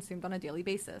Katie consumed on a daily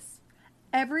basis.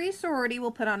 Every sorority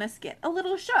will put on a skit, a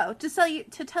little show,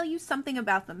 to tell you something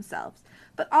about themselves,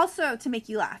 but also to make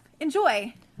you laugh.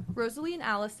 Enjoy! Rosalie and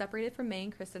Alice separated from May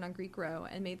and Kristen on Greek Row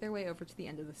and made their way over to the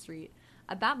end of the street.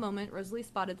 At that moment, Rosalie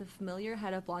spotted the familiar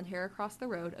head of blonde hair across the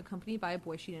road, accompanied by a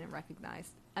boy she didn't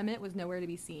recognize. Emmett was nowhere to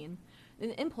be seen.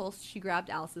 In an impulse, she grabbed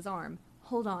Alice's arm.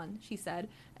 Hold on, she said,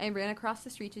 and ran across the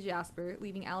street to Jasper,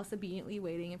 leaving Alice obediently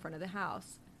waiting in front of the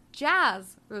house.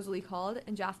 Jazz! Rosalie called,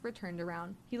 and Jasper turned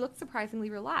around. He looked surprisingly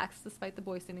relaxed, despite the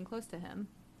boy standing close to him.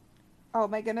 Oh,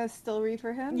 am I gonna still read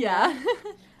for him? Yeah.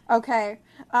 Okay.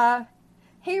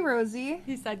 Hey, Rosie.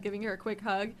 He said, giving her a quick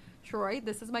hug. Troy,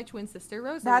 this is my twin sister,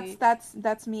 Rosalie.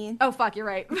 That's me. Oh, fuck, you're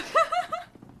right.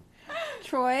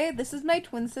 Troy, this is my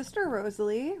twin sister,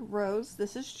 Rosalie. Rose,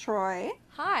 this is Troy.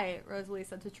 Hi, Rosalie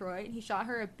said to Troy, and he shot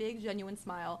her a big, genuine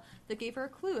smile that gave her a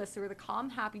clue as to where the calm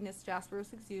happiness Jasper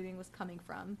was exuding was coming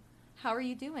from. How are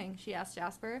you doing? She asked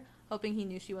Jasper, hoping he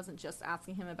knew she wasn't just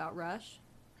asking him about Rush.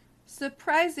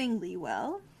 Surprisingly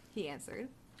well, he answered.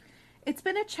 It's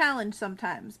been a challenge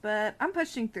sometimes, but I'm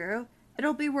pushing through.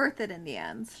 It'll be worth it in the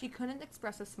end. She couldn't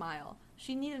express a smile.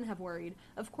 She needn't have worried.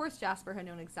 Of course Jasper had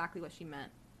known exactly what she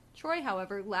meant. Troy,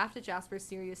 however, laughed at Jasper's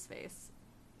serious face.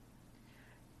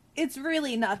 It's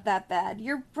really not that bad.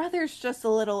 Your brother's just a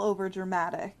little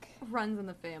overdramatic. Runs in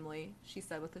the family, she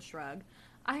said with a shrug.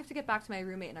 I have to get back to my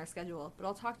roommate in our schedule, but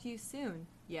I'll talk to you soon.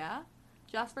 Yeah?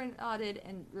 Jasper nodded,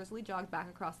 and Rosalie jogged back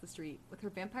across the street. With her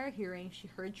vampire hearing, she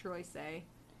heard Troy say,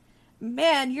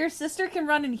 Man, your sister can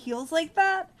run in heels like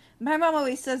that? My mom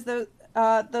always says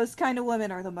those kind of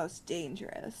women are the most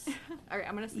dangerous. All right,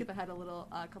 I'm going to skip ahead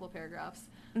a couple paragraphs,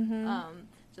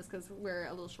 just because we're a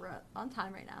little short on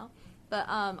time right now. But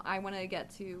I want to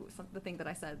get to the thing that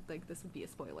I said, like, this would be a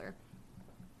spoiler.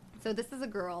 So this is a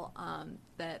girl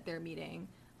that they're meeting.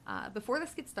 Before the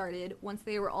skit started, once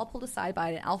they were all pulled aside by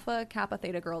an Alpha Kappa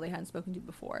Theta girl they hadn't spoken to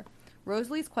before.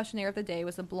 Rosalie's questionnaire of the day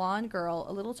was a blonde girl,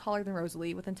 a little taller than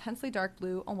Rosalie, with intensely dark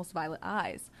blue, almost violet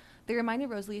eyes. They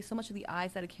reminded Rosalie so much of the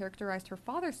eyes that had characterized her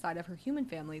father's side of her human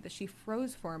family that she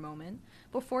froze for a moment,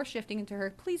 before shifting into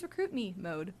her "please recruit me"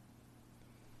 mode.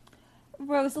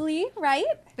 Rosalie, right?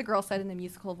 The girl said in a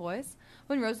musical voice.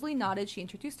 When Rosalie nodded, she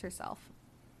introduced herself.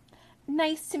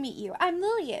 Nice to meet you. I'm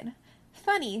Lillian.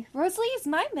 Funny, Rosalie is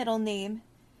my middle name.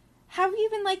 How have you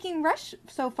been liking Rush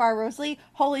so far, Rosalie?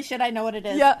 Holy shit, I know what it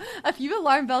is. Yeah, a few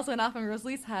alarm bells went off in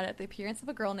Rosalie's head at the appearance of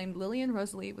a girl named Lillian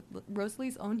Rosalie with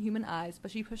Rosalie's own human eyes,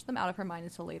 but she pushed them out of her mind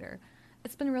until later.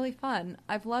 It's been really fun.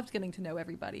 I've loved getting to know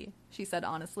everybody, she said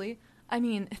honestly. I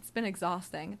mean, it's been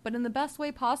exhausting, but in the best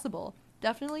way possible.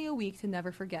 Definitely a week to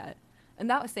never forget. And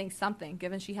that was saying something,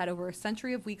 given she had over a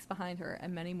century of weeks behind her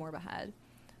and many more ahead.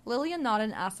 Lillian nodded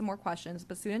and asked some more questions,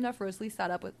 but soon enough Rosalie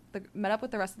met up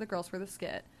with the rest of the girls for the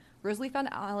skit. Rosalie found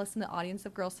Alice in the audience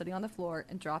of girls sitting on the floor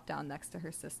and dropped down next to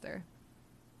her sister.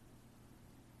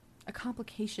 A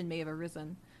complication may have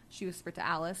arisen. She whispered to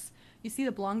Alice. You see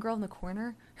the blonde girl in the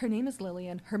corner? Her name is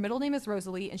Lillian. Her middle name is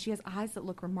Rosalie, and she has eyes that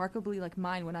look remarkably like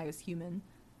mine when I was human.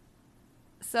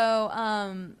 So, so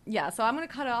I'm gonna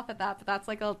cut it off at that, but that's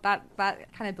like that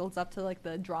kind of builds up to like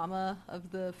the drama of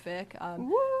the fic.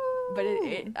 But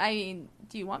I mean,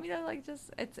 do you want me to like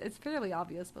just? It's fairly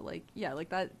obvious, but like, yeah, like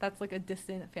that's like a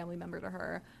distant family member to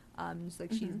her. Just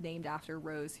like she's named after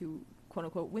Rose, who quote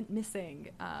unquote went missing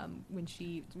when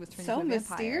she was turned into a vampire. So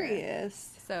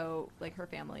mysterious. So like her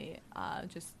family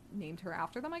just named her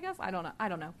after them, I guess. I don't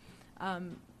know.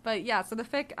 But yeah, so the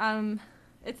fic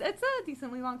it's a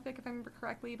decently long fic if I remember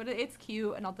correctly, but it's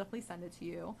cute, and I'll definitely send it to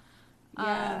you.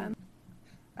 Yeah.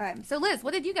 So Liz,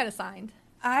 what did you get assigned?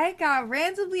 I got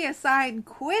randomly assigned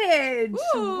Quidditch.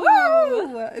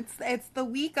 Woo! It's the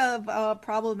week of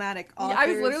problematic authors. Yeah, I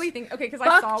was literally thinking, okay, because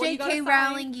I saw what you got J.K. assigned.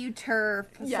 Rowling, you turf.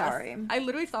 Yes. Sorry. I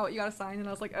literally saw what you got assigned, and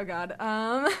I was like, oh god.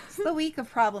 It's the week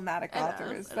of problematic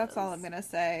authors. That's all I'm gonna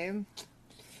say.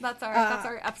 That's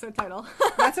our episode title.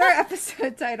 That's our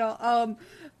episode title.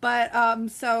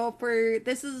 So for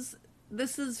this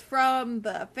is from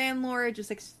the fan lore,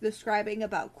 just describing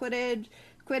about Quidditch.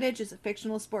 Quidditch is a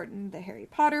fictional sport in the Harry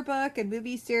Potter book and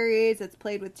movie series. It's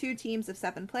played with 2 teams of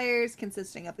 7 players,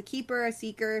 consisting of a keeper, a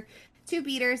seeker, 2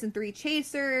 beaters, and 3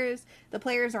 chasers. The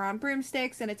players are on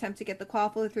broomsticks and attempt to get the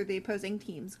quaffle through the opposing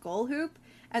team's goal hoop.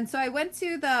 And so I went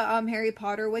to the Harry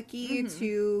Potter wiki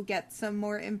to get some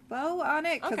more info on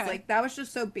it, because like that was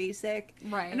just so basic.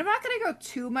 Right. And I'm not going to go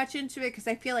too much into it, because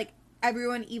I feel like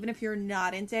everyone, even if you're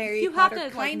not into Harry Potter,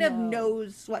 kind of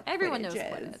knows what everyone knows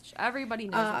Quidditch is. Everybody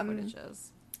knows what Quidditch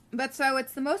is. But so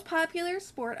it's the most popular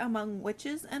sport among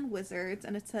witches and wizards,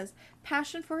 and it says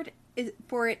passion for it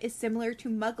is similar to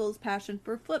Muggles' passion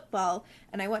for football.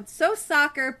 And I went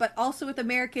soccer, but also with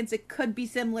Americans, it could be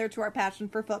similar to our passion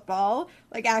for football,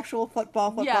 like actual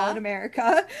football in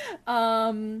America.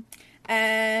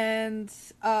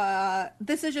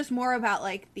 This is just more about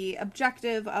like the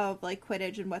objective of like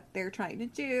Quidditch and what they're trying to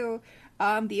do.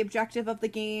 The objective of the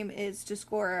game is to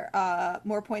score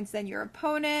more points than your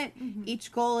opponent.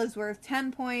 Each goal is worth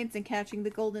 10 points, and catching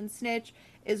the golden snitch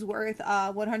is worth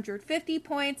 150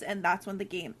 points, and that's when the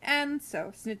game ends.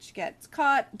 So snitch gets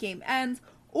caught, game ends,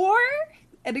 or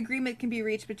an agreement can be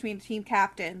reached between team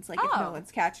captains, like if no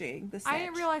one's catching the snitch. I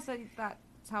didn't realize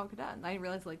that's how it could end. I didn't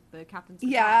realize like the captains.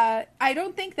 Yeah, I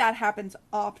don't think that happens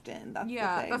often. That's the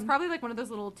thing. That's probably like one of those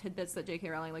little tidbits that J.K.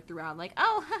 Rowling like threw out, like,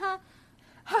 oh, haha.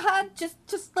 Haha,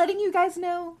 just letting you guys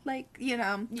know, like, you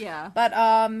know. Yeah. But,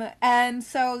 and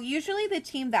so usually the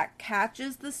team that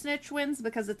catches the snitch wins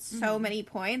because it's so many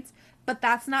points, but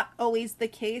that's not always the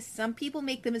case. Some people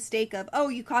make the mistake of, oh,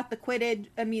 you caught the Quidditch,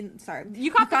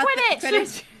 You caught the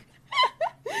Quidditch!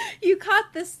 You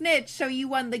caught the snitch, so you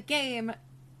won the game.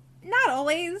 Not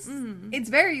always.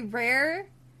 It's very rare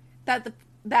that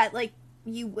like,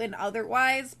 you win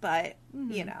otherwise, but,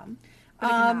 you know.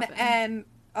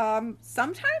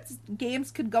 Sometimes games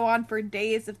could go on for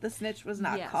days if the snitch was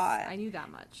not caught. I knew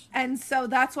that much. And so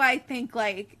that's why I think,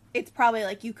 like, it's probably,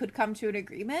 like, you could come to an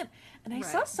agreement. And I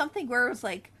saw something where it was,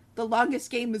 like, the longest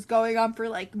game was going on for,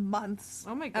 like, months.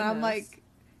 Oh, my goodness. And I'm like,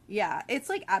 yeah, it's,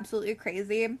 like, absolutely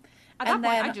crazy. At that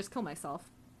point, I'd just kill myself.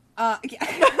 Yeah.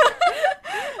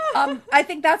 I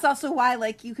think that's also why,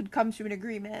 like, you could come to an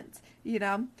agreement, you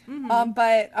know?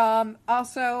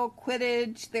 Also,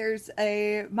 Quidditch, there's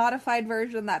a modified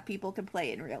version that people can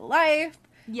play in real life.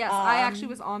 Yes, I actually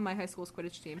was on my high school's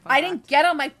Quidditch team. I didn't get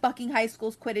on my fucking high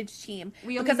school's Quidditch team.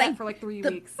 We only met for, like, 3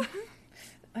 weeks.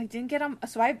 I didn't get on...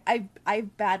 So I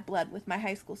have bad blood with my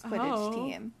high school's Quidditch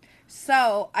team.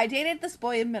 So, I dated this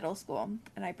boy in middle school,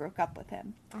 and I broke up with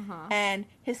him. And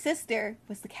his sister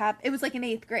was the it was like in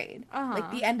 8th grade. Like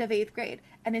the end of 8th grade.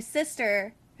 And his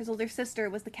older sister,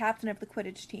 was the captain of the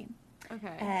Quidditch team.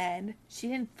 Okay. And she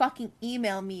didn't fucking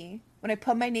email me when I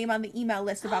put my name on the email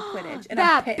list about Quidditch. And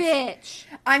that I'm pissed. Bitch!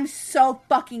 I'm so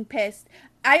fucking pissed.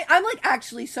 I'm like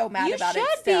actually so mad about it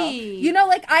still. Be. You know,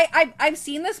 like I've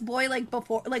seen this boy like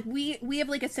before. Like we have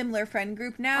like a similar friend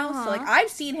group now. So like I've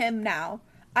seen him now.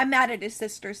 I'm mad at his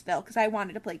sister still because I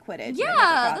wanted to play Quidditch.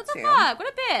 Yeah, that's a fuck. What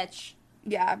a bitch.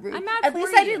 Yeah, rude. I'm mad At for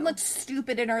least you. I didn't look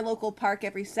stupid in our local park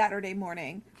every Saturday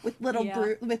morning with little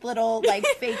like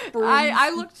fake brooms.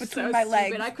 I looked between so my stupid.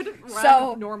 legs. I couldn't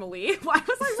run normally. Why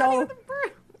was I running with a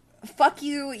broom? Fuck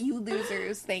you, you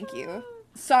losers. Thank you.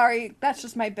 Sorry, that's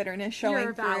just my bitterness showing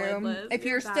You're valid, through. Liz. If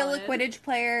you're still a Quidditch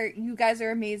player, you guys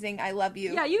are amazing. I love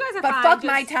you. Yeah, you guys are but fine. Fuck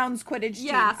my town's Quidditch team.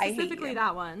 Yeah, I hate specifically you.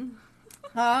 that one.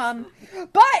 But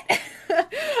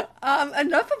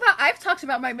enough about. I've talked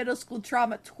about my middle school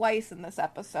trauma twice in this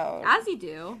episode. As you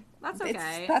do. That's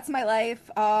okay. That's my life.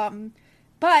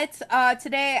 But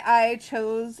today I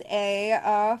chose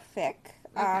a fic.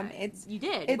 Okay. You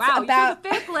did. It's wow, about...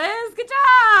 you chose a fic, Liz. Good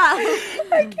job.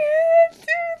 I can't do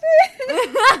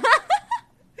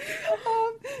this.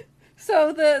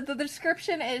 So the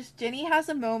description is Ginny has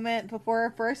a moment before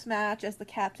her first match as the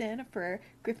captain for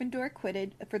the Gryffindor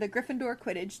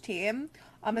Quidditch team.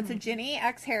 It's a Ginny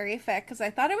x Harry fic because I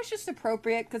thought it was just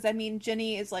appropriate because I mean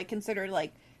Ginny is like considered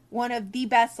like one of the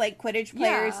best like Quidditch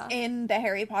players in the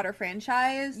Harry Potter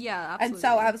franchise. Yeah, absolutely. And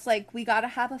so I was like, we gotta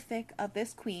have a fic of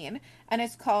this queen, and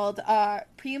it's called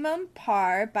Primum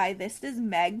Par by This Is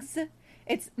Megs.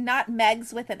 It's not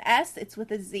Megs with an S, it's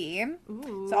with a Z.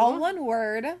 Ooh. It's all one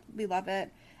word. We love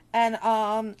it. And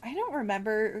I don't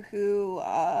remember who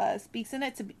speaks in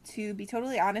it. To be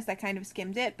totally honest, I kind of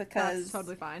skimmed it because that's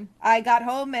totally fine. I got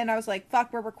home and I was like,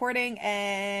 "Fuck, we're recording,"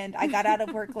 and I got out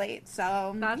of work late.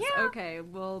 So that's okay.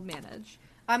 We'll manage.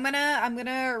 I'm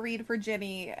gonna read for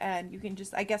Ginny, and you can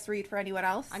just, I guess, read for anyone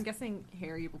else. I'm guessing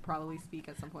Harry will probably speak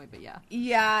at some point, but yeah.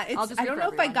 Yeah, I don't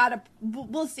know if I got a.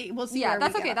 We'll see. We'll see. Yeah,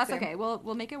 that's okay. That's okay.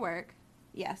 We'll make it work.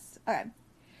 Yes. Okay.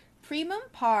 Primum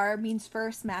par means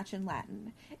first match in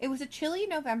Latin. It was a chilly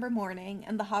November morning,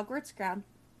 and the Hogwarts ground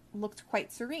looked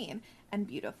quite serene and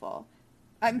beautiful.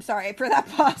 I'm sorry for that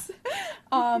pause.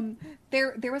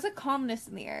 There was a calmness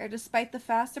in the air, despite the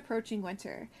fast approaching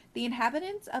winter. The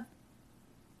inhabitants of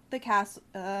the castle...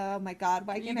 Oh my god,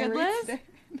 why can't I read? Liz?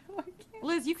 No, I can't.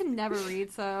 Liz, you can never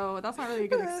read, so that's not really a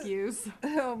good excuse.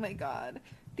 Oh my god.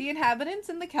 The inhabitants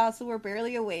in the castle were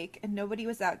barely awake, and nobody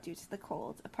was out due to the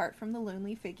cold, apart from the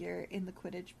lonely figure in the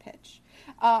Quidditch pitch.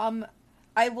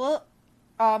 I will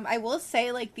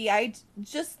say, like,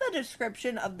 just the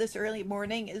description of this early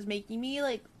morning is making me,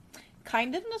 like,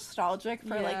 kind of nostalgic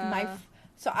for, like, my...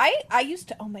 So I used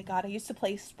to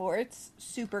play sports.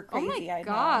 Super crazy, I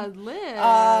know. Oh my god,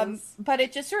 Liz. But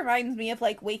it just reminds me of,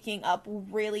 like, waking up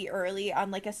really early on,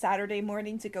 like, a Saturday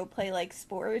morning to go play, like,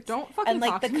 sports. Don't fucking and,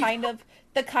 like, talk the to me.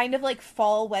 kind of, like,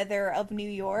 fall weather of New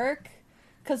York.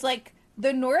 Because, like,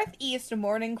 the Northeast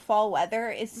morning fall weather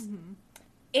is... Mm-hmm.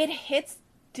 It hits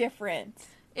different.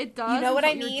 It does. You know what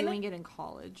I mean? mean? You're doing it in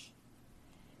college.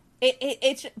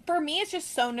 It's for me. It's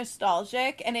just so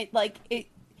nostalgic, and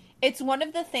it's one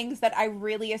of the things that I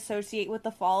really associate with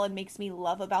the fall and makes me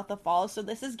love about the fall. So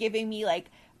this is giving me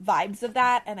like vibes of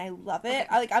that, and I love it.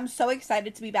 Okay. I'm so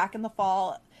excited to be back in the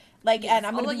fall. Like, yes, and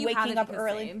I'm gonna be waking up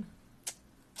early. Same.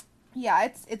 Yeah,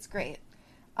 it's great.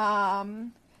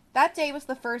 That day was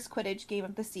the first Quidditch game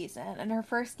of the season, and her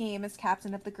first game as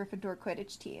captain of the Gryffindor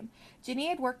Quidditch team. Ginny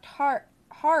had worked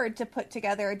hard to put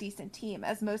together a decent team,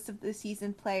 as most of the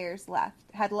seasoned players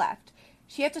had left.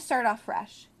 She had to start off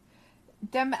fresh.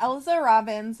 Elsa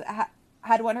Robbins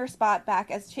had won her spot back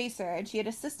as chaser, and she had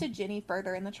assisted Ginny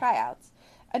further in the tryouts.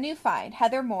 A new find,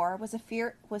 Heather Moore, was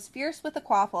fierce with a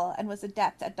quaffle and was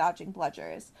adept at dodging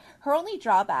bludgers. Her only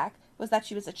drawback was that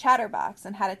she was a chatterbox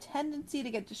and had a tendency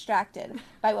to get distracted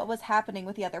by what was happening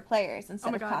with the other players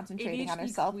instead of concentrating on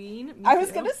herself. I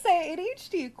was going to say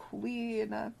ADHD queen.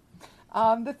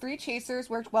 The three chasers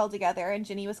worked well together, and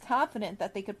Ginny was confident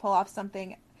that they could pull off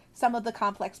some of the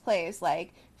complex plays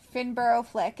like Finborough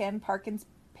Flick and Parkins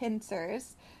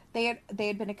Pincers they had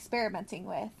been experimenting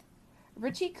with.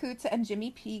 Richie Coots and Jimmy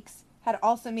Peaks had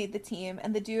also made the team,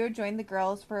 and the duo joined the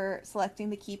girls for selecting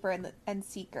the keeper and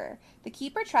seeker. The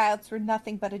keeper tryouts were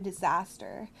nothing but a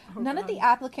disaster. None of the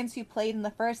applicants who played in the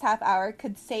first half hour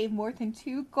could save more than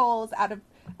 2 goals out of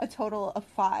a total of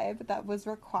 5 that was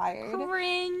required.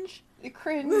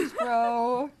 Cringe,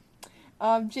 bro.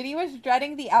 Ginny was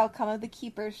dreading the outcome of the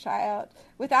keeper's tryout.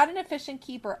 Without an efficient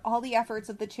keeper, all the efforts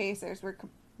of the chasers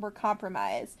were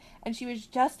compromised, and she was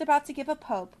just about to give up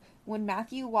hope when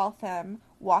Matthew Waltham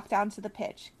walked onto the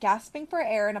pitch, gasping for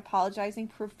air and apologizing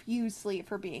profusely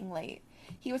for being late.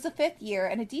 He was a 5th year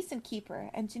and a decent keeper,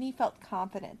 and Ginny felt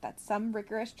confident that some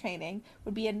rigorous training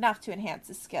would be enough to enhance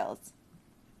his skills.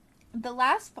 The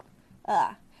last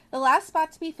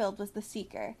spot to be filled was the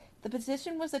seeker. The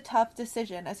position was a tough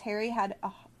decision, as Harry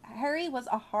was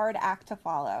a hard act to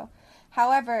follow.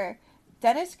 However,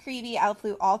 Dennis Creevy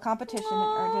outflew all competition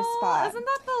and earned his spot. Isn't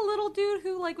that the little dude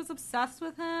who was obsessed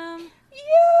with him?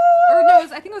 Yeah. Or no,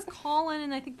 I think it was Colin,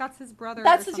 and I think that's his brother.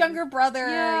 That's his younger brother.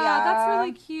 Yeah, that's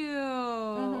really cute.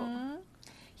 Mm-hmm.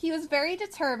 He was very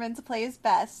determined to play his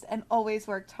best and always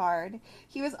worked hard.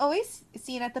 He was always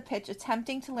seen at the pitch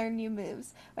attempting to learn new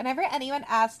moves. Whenever anyone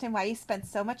asked him why he spent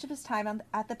so much of his time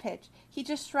at the pitch, he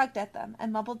just shrugged at them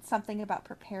and mumbled something about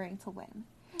preparing to win.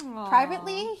 Aww.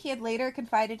 Privately, he had later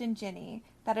confided in Ginny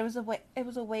that it was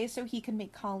a way so he could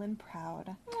make Colin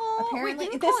proud. Aww. Apparently,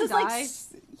 wait, this Colin is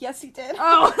die? Yes, he did.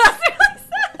 Oh, that's really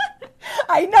sad.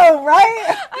 I know,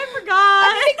 right? I forgot.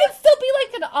 I mean, it could still be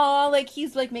like an awe, like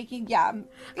he's like making, yeah. I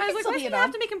was like, why do you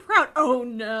have to make him proud? Oh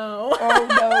no. Oh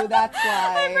no, that's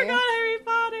why. I forgot Harry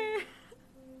Potter.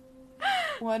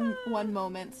 One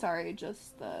moment, sorry,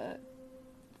 just the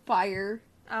fire.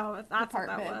 Oh, that's what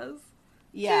that was.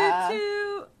 Yeah.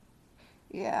 Toot.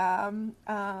 Yeah.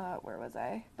 Where was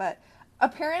I? But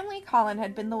apparently Colin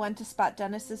had been the one to spot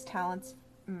Dennis's talents.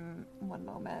 One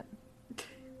moment.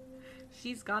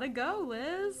 She's gotta go,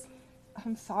 Liz.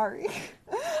 I'm sorry.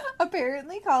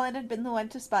 Apparently Colin had been the one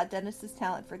to spot Dennis's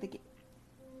talent for the game.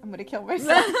 I'm gonna kill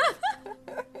myself.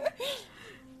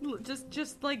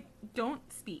 just like, don't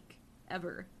speak.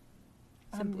 Ever.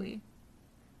 Simply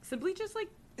just like,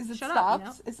 is it shut stopped? Up, you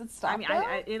know? Is it stopped?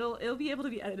 I mean, it'll be able to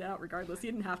be edited out regardless.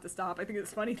 You didn't have to stop. I think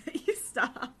it's funny that you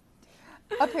stopped.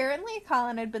 Apparently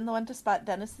Colin had been the one to spot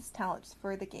Dennis's talents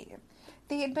for the game.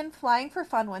 They had been flying for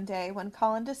fun one day when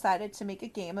Colin decided to make a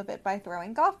game of it by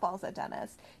throwing golf balls at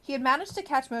Dennis. He had managed to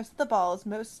catch most of the balls,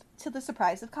 most to the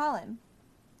surprise of Colin.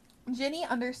 Ginny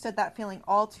understood that feeling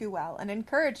all too well and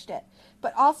encouraged it,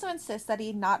 but also insisted that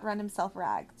he not run himself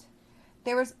ragged.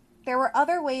 There were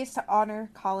other ways to honor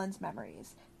Colin's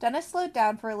memories. Dennis slowed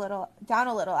down a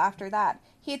little after that.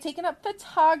 He had taken up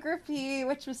photography,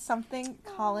 which was something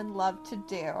Colin loved to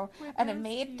do, and it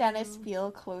made Dennis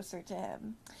feel closer to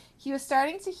him. He was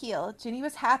starting to heal. Ginny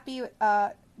was happy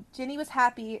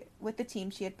with the team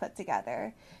she had put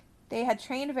together. They had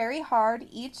trained very hard,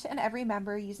 each and every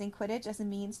member using Quidditch as a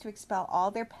means to expel all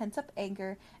their pent-up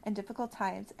anger and difficult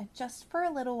times, and just for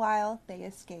a little while, they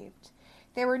escaped.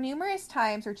 There were numerous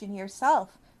times where Ginny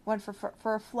herself went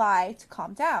for a fly to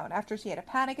calm down after she had a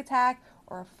panic attack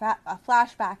or a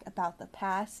flashback about the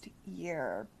past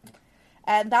year.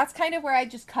 And that's kind of where I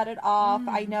just cut it off.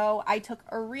 I know I took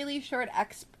a really short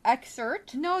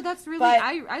excerpt. No, that's really,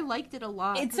 I liked it a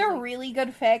lot. It's a really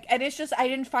good fic, and it's just, I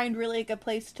didn't find really a good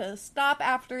place to stop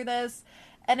after this.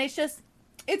 And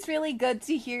it's really good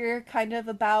to hear kind of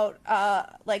about,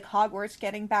 like, Hogwarts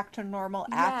getting back to normal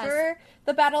after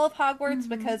the Battle of Hogwarts,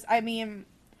 because, I mean,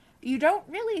 you don't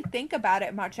really think about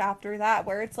it much after that,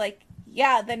 where it's like,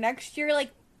 yeah, the next year,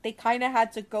 like, they kind of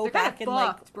had to go back and,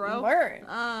 like, learn.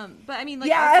 But, I mean, like,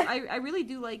 yeah. I really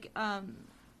do like,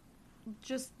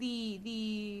 just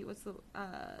the what's the,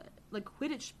 like,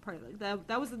 Quidditch part of it.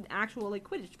 That was an actual, like,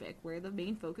 Quidditch fic, where the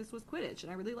main focus was Quidditch,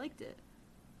 and I really liked it.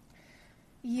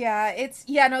 Yeah,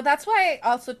 that's why I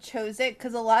also chose it,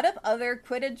 because a lot of other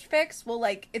Quidditch fics will,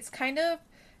 like, it's kind of,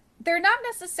 they're not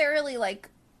necessarily, like,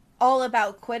 all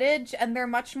about Quidditch, and they're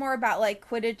much more about, like,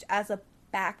 Quidditch as a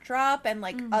backdrop and,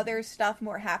 like, other stuff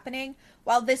more happening,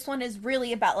 while this one is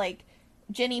really about, like,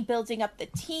 Ginny building up the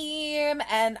team,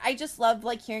 and I just love,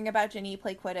 like, hearing about Ginny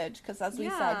play Quidditch, because as we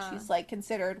said, she's, like,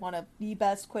 considered one of the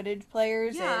best Quidditch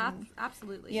players. Yeah,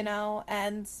 absolutely. You know,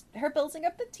 and her building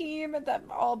up the team, and them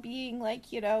all being,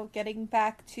 like, you know, getting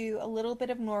back to a little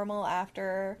bit of normal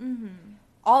after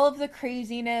all of the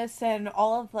craziness and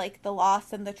all of, like, the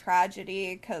loss and the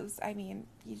tragedy, because, I mean,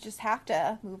 you just have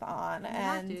to move on.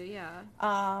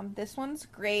 This one's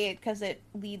great, because it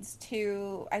leads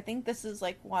to, I think this is,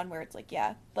 like, one where it's, like,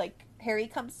 yeah, like, Harry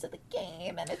comes to the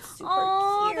game, and it's super cute.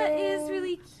 Oh, that is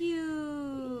really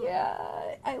cute.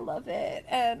 Yeah, I love it,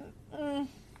 and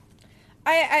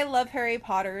I love Harry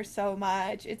Potter so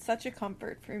much. It's such a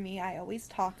comfort for me. I always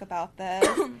talk about this.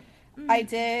 I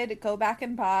did go back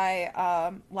and buy,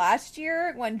 last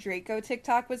year when Draco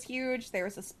TikTok was huge, there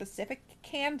was a specific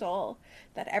candle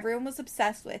that everyone was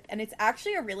obsessed with, and it's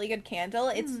actually a really good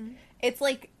candle. It's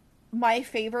like my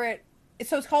favorite,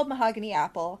 so it's called Mahogany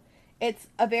Apple. It's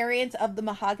a variant of the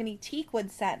Mahogany Teakwood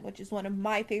scent, which is one of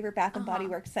my favorite Bath & Body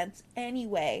Works scents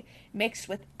anyway, mixed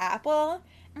with apple,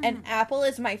 and apple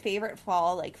is my favorite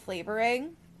fall, like,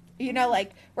 flavoring. You know,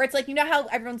 like, where it's like, you know how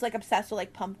everyone's, like, obsessed with,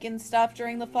 like, pumpkin stuff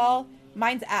during the fall?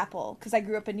 Mine's apple, because I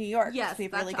grew up in New York. Yes, we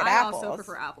have really good apples. I also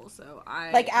prefer apples, so I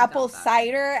like apple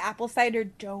cider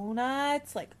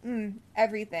donuts, like,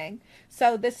 everything.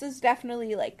 So this is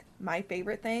definitely, like, my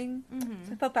favorite thing.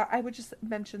 So I thought that I would just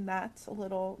mention that. A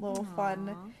little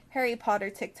fun Harry Potter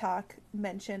TikTok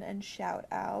mention and shout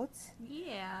out.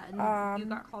 Yeah, and you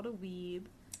got called a weeb.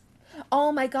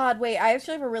 Oh my god, wait, I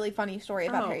actually have a really funny story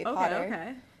about Harry Potter.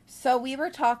 Okay. So we were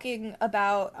talking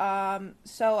about,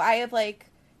 so I have, like,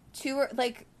 we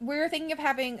were thinking of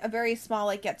having a very small,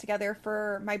 like, get-together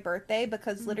for my birthday,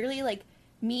 because literally, like,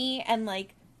 me and,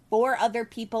 like, 4 other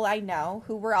people I know,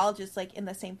 who were all just, like, in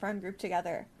the same friend group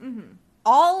together,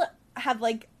 all have,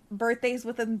 like, birthdays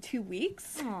within 2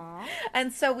 weeks. Aww.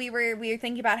 And so we were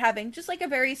thinking about having just like a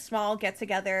very small get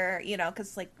together, you know,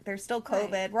 because like there's still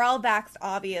COVID. Right. We're all vaxxed,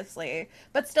 obviously,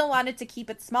 but still wanted to keep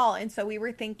it small. And so we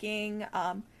were thinking,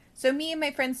 so me and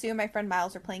my friend Sue and my friend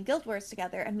Miles are playing Guild Wars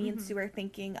together, and me and Sue are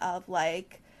thinking of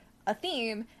like a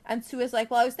theme. And Sue is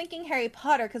like, well, I was thinking Harry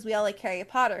Potter because we all like Harry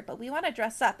Potter, but we want to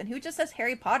dress up. And who just has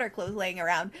Harry Potter clothes laying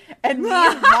around? And me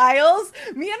and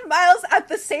Miles at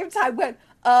the same time went,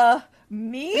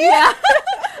 me? Yeah.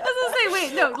 I was gonna say,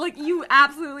 wait, no, like you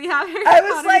absolutely have Harry I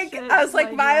Potter was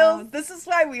like, Miles, this is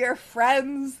why we are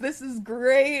friends. This is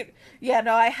great. Yeah,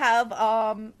 no, I have,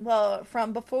 well,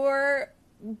 from before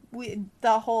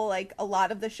the whole, like, a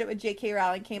lot of the shit with J.K.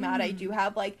 Rowling came out, I do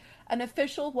have, like, an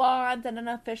official wand and an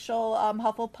official,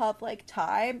 Hufflepuff, like,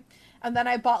 tie. And then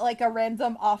I bought, like, a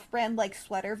random off-brand, like,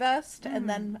 sweater vest. And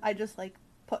then I just, like,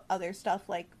 put other stuff,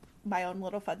 like, my own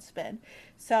little fun spin.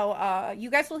 So you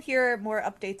guys will hear more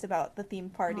updates about the theme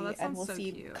party, and we'll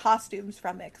see cute costumes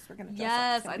from it, because we're gonna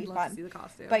dress up. I'd love to see the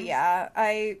costumes. But yeah,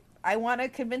 I want to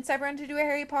convince everyone to do a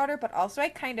Harry Potter, but also I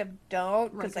kind of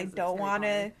don't, because I don't want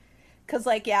to, because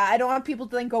like, yeah, I don't want people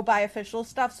to then go buy official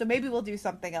stuff. So maybe we'll do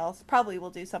something else. Probably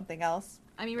we'll do something else.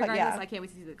 I mean, regardless, I can't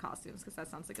wait to see the costumes, because that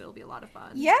sounds like it'll be a lot of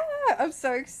fun. Yeah, I'm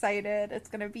so excited. It's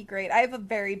gonna be great. I have a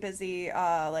very busy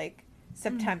like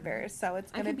September, so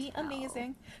it's gonna be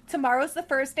amazing. Tomorrow's the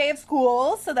first day of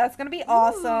school, so that's gonna be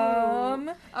awesome.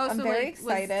 Oh, I'm so very like,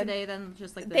 excited. Was today then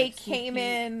just like they came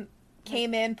in,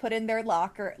 put in their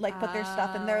locker, like put their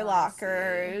stuff in their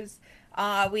lockers.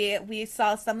 We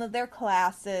saw some of their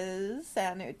classes,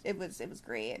 and it was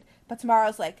great. But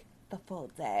tomorrow's like the full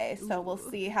day, so we'll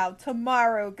see how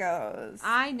tomorrow goes.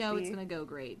 I know it's gonna go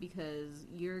great, because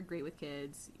you're great with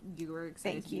kids. You were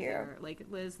excited to be there. Like,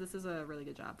 Liz, this is a really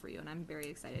good job for you, and I'm very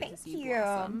excited to see you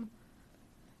blossom.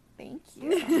 Thank you.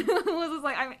 Liz is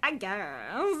like, I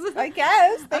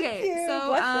guess. Thank you.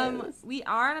 So we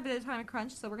are on a bit of time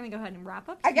crunch, so we're gonna go ahead and wrap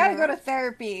up. I gotta go to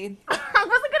therapy. I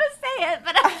wasn't gonna say it,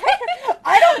 but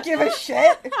I don't give a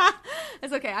shit.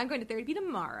 It's okay. I'm going to therapy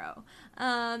tomorrow.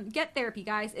 Get therapy,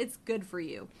 guys. It's good for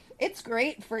you. It's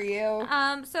great for you.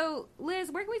 So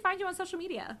Liz, where can we find you on social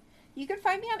media? You can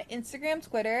find me on Instagram,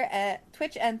 Twitter,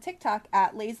 Twitch, and TikTok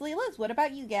at Lazily Liz. What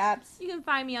about you, Gabs? You can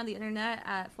find me on the internet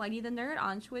at Flighty the Nerd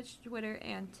on Twitch, Twitter,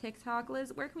 and TikTok.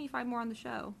 Liz, where can we find more on the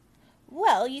show?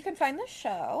 Well, you can find the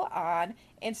show on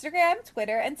Instagram,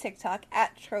 Twitter, and TikTok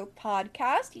at Trope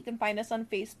Podcast. You can find us on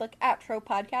Facebook at Trope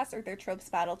Podcast, or their Tropes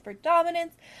Battled for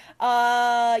Dominance.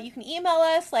 You can email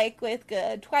us, like, with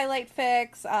good Twilight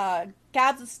fix.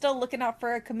 Gabs is still looking out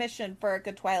for a commission for a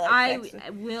good Twilight fix. I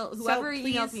will. Whoever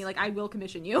emails me, like, I will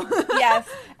commission you. Yes.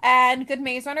 And good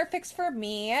Maze Runner fix for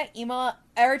me. Email,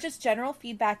 or just general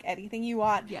feedback, anything you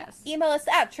want. Yes. Email us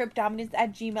at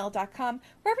tropedominance@gmail.com.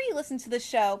 Wherever you listen to the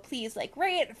show, please, like,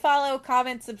 rate, follow,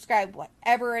 comment, subscribe,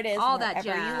 whatever it is. All that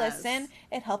wherever jazz. you listen.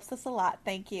 It helps us a lot.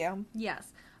 Thank you.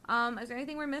 Yes. Is there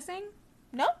anything we're missing?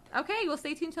 Nope. Okay, we'll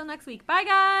stay tuned till next week. Bye,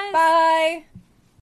 guys. Bye.